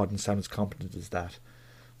on a pod and sound as competent as that.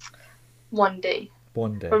 One day.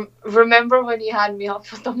 Remember when you had me up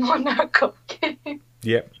for the Monaco game?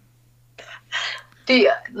 Yep.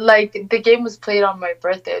 The game was played on my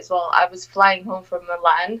birthday as well. I was flying home from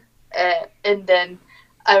Milan, and then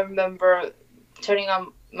I remember turning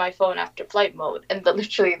on my phone after flight mode, and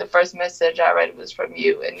literally the first message I read was from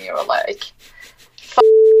you, and you were like,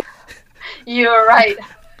 "You're right."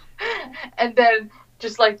 And then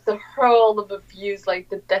just like the hurl of abuse, like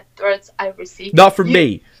the death threats I received. Not from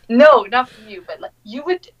me. No, not from you, but like you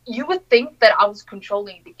would think that I was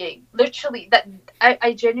controlling the game. Literally, that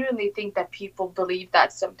I genuinely think that people believe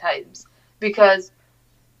that sometimes, because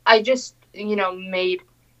I just made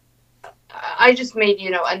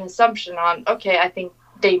an assumption on, okay, I think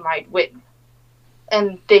they might win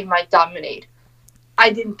and they might dominate. I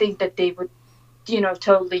didn't think that they would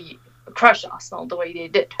totally crush Arsenal the way they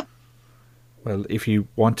did. Well, if you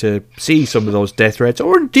want to see some of those death threats,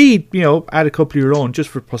 or indeed, add a couple of your own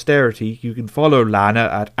just for posterity, you can follow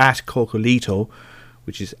Lana at Cocolito,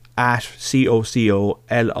 which is at COCOLITOOO,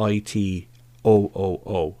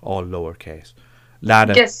 all lowercase.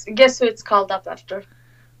 Lana. Guess who it's called up after?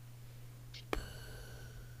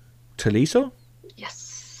 Tolisso?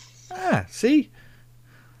 Yes. Ah, see?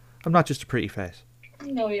 I'm not just a pretty face.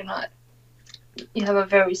 No, you're not. You have a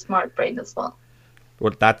very smart brain as well.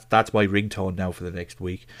 Well, that's my ringtone now for the next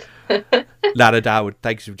week. Lana Dawood,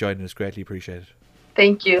 thanks for joining us. Greatly appreciated.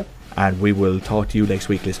 Thank you. And we will talk to you next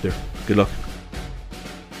week, listener. Good luck.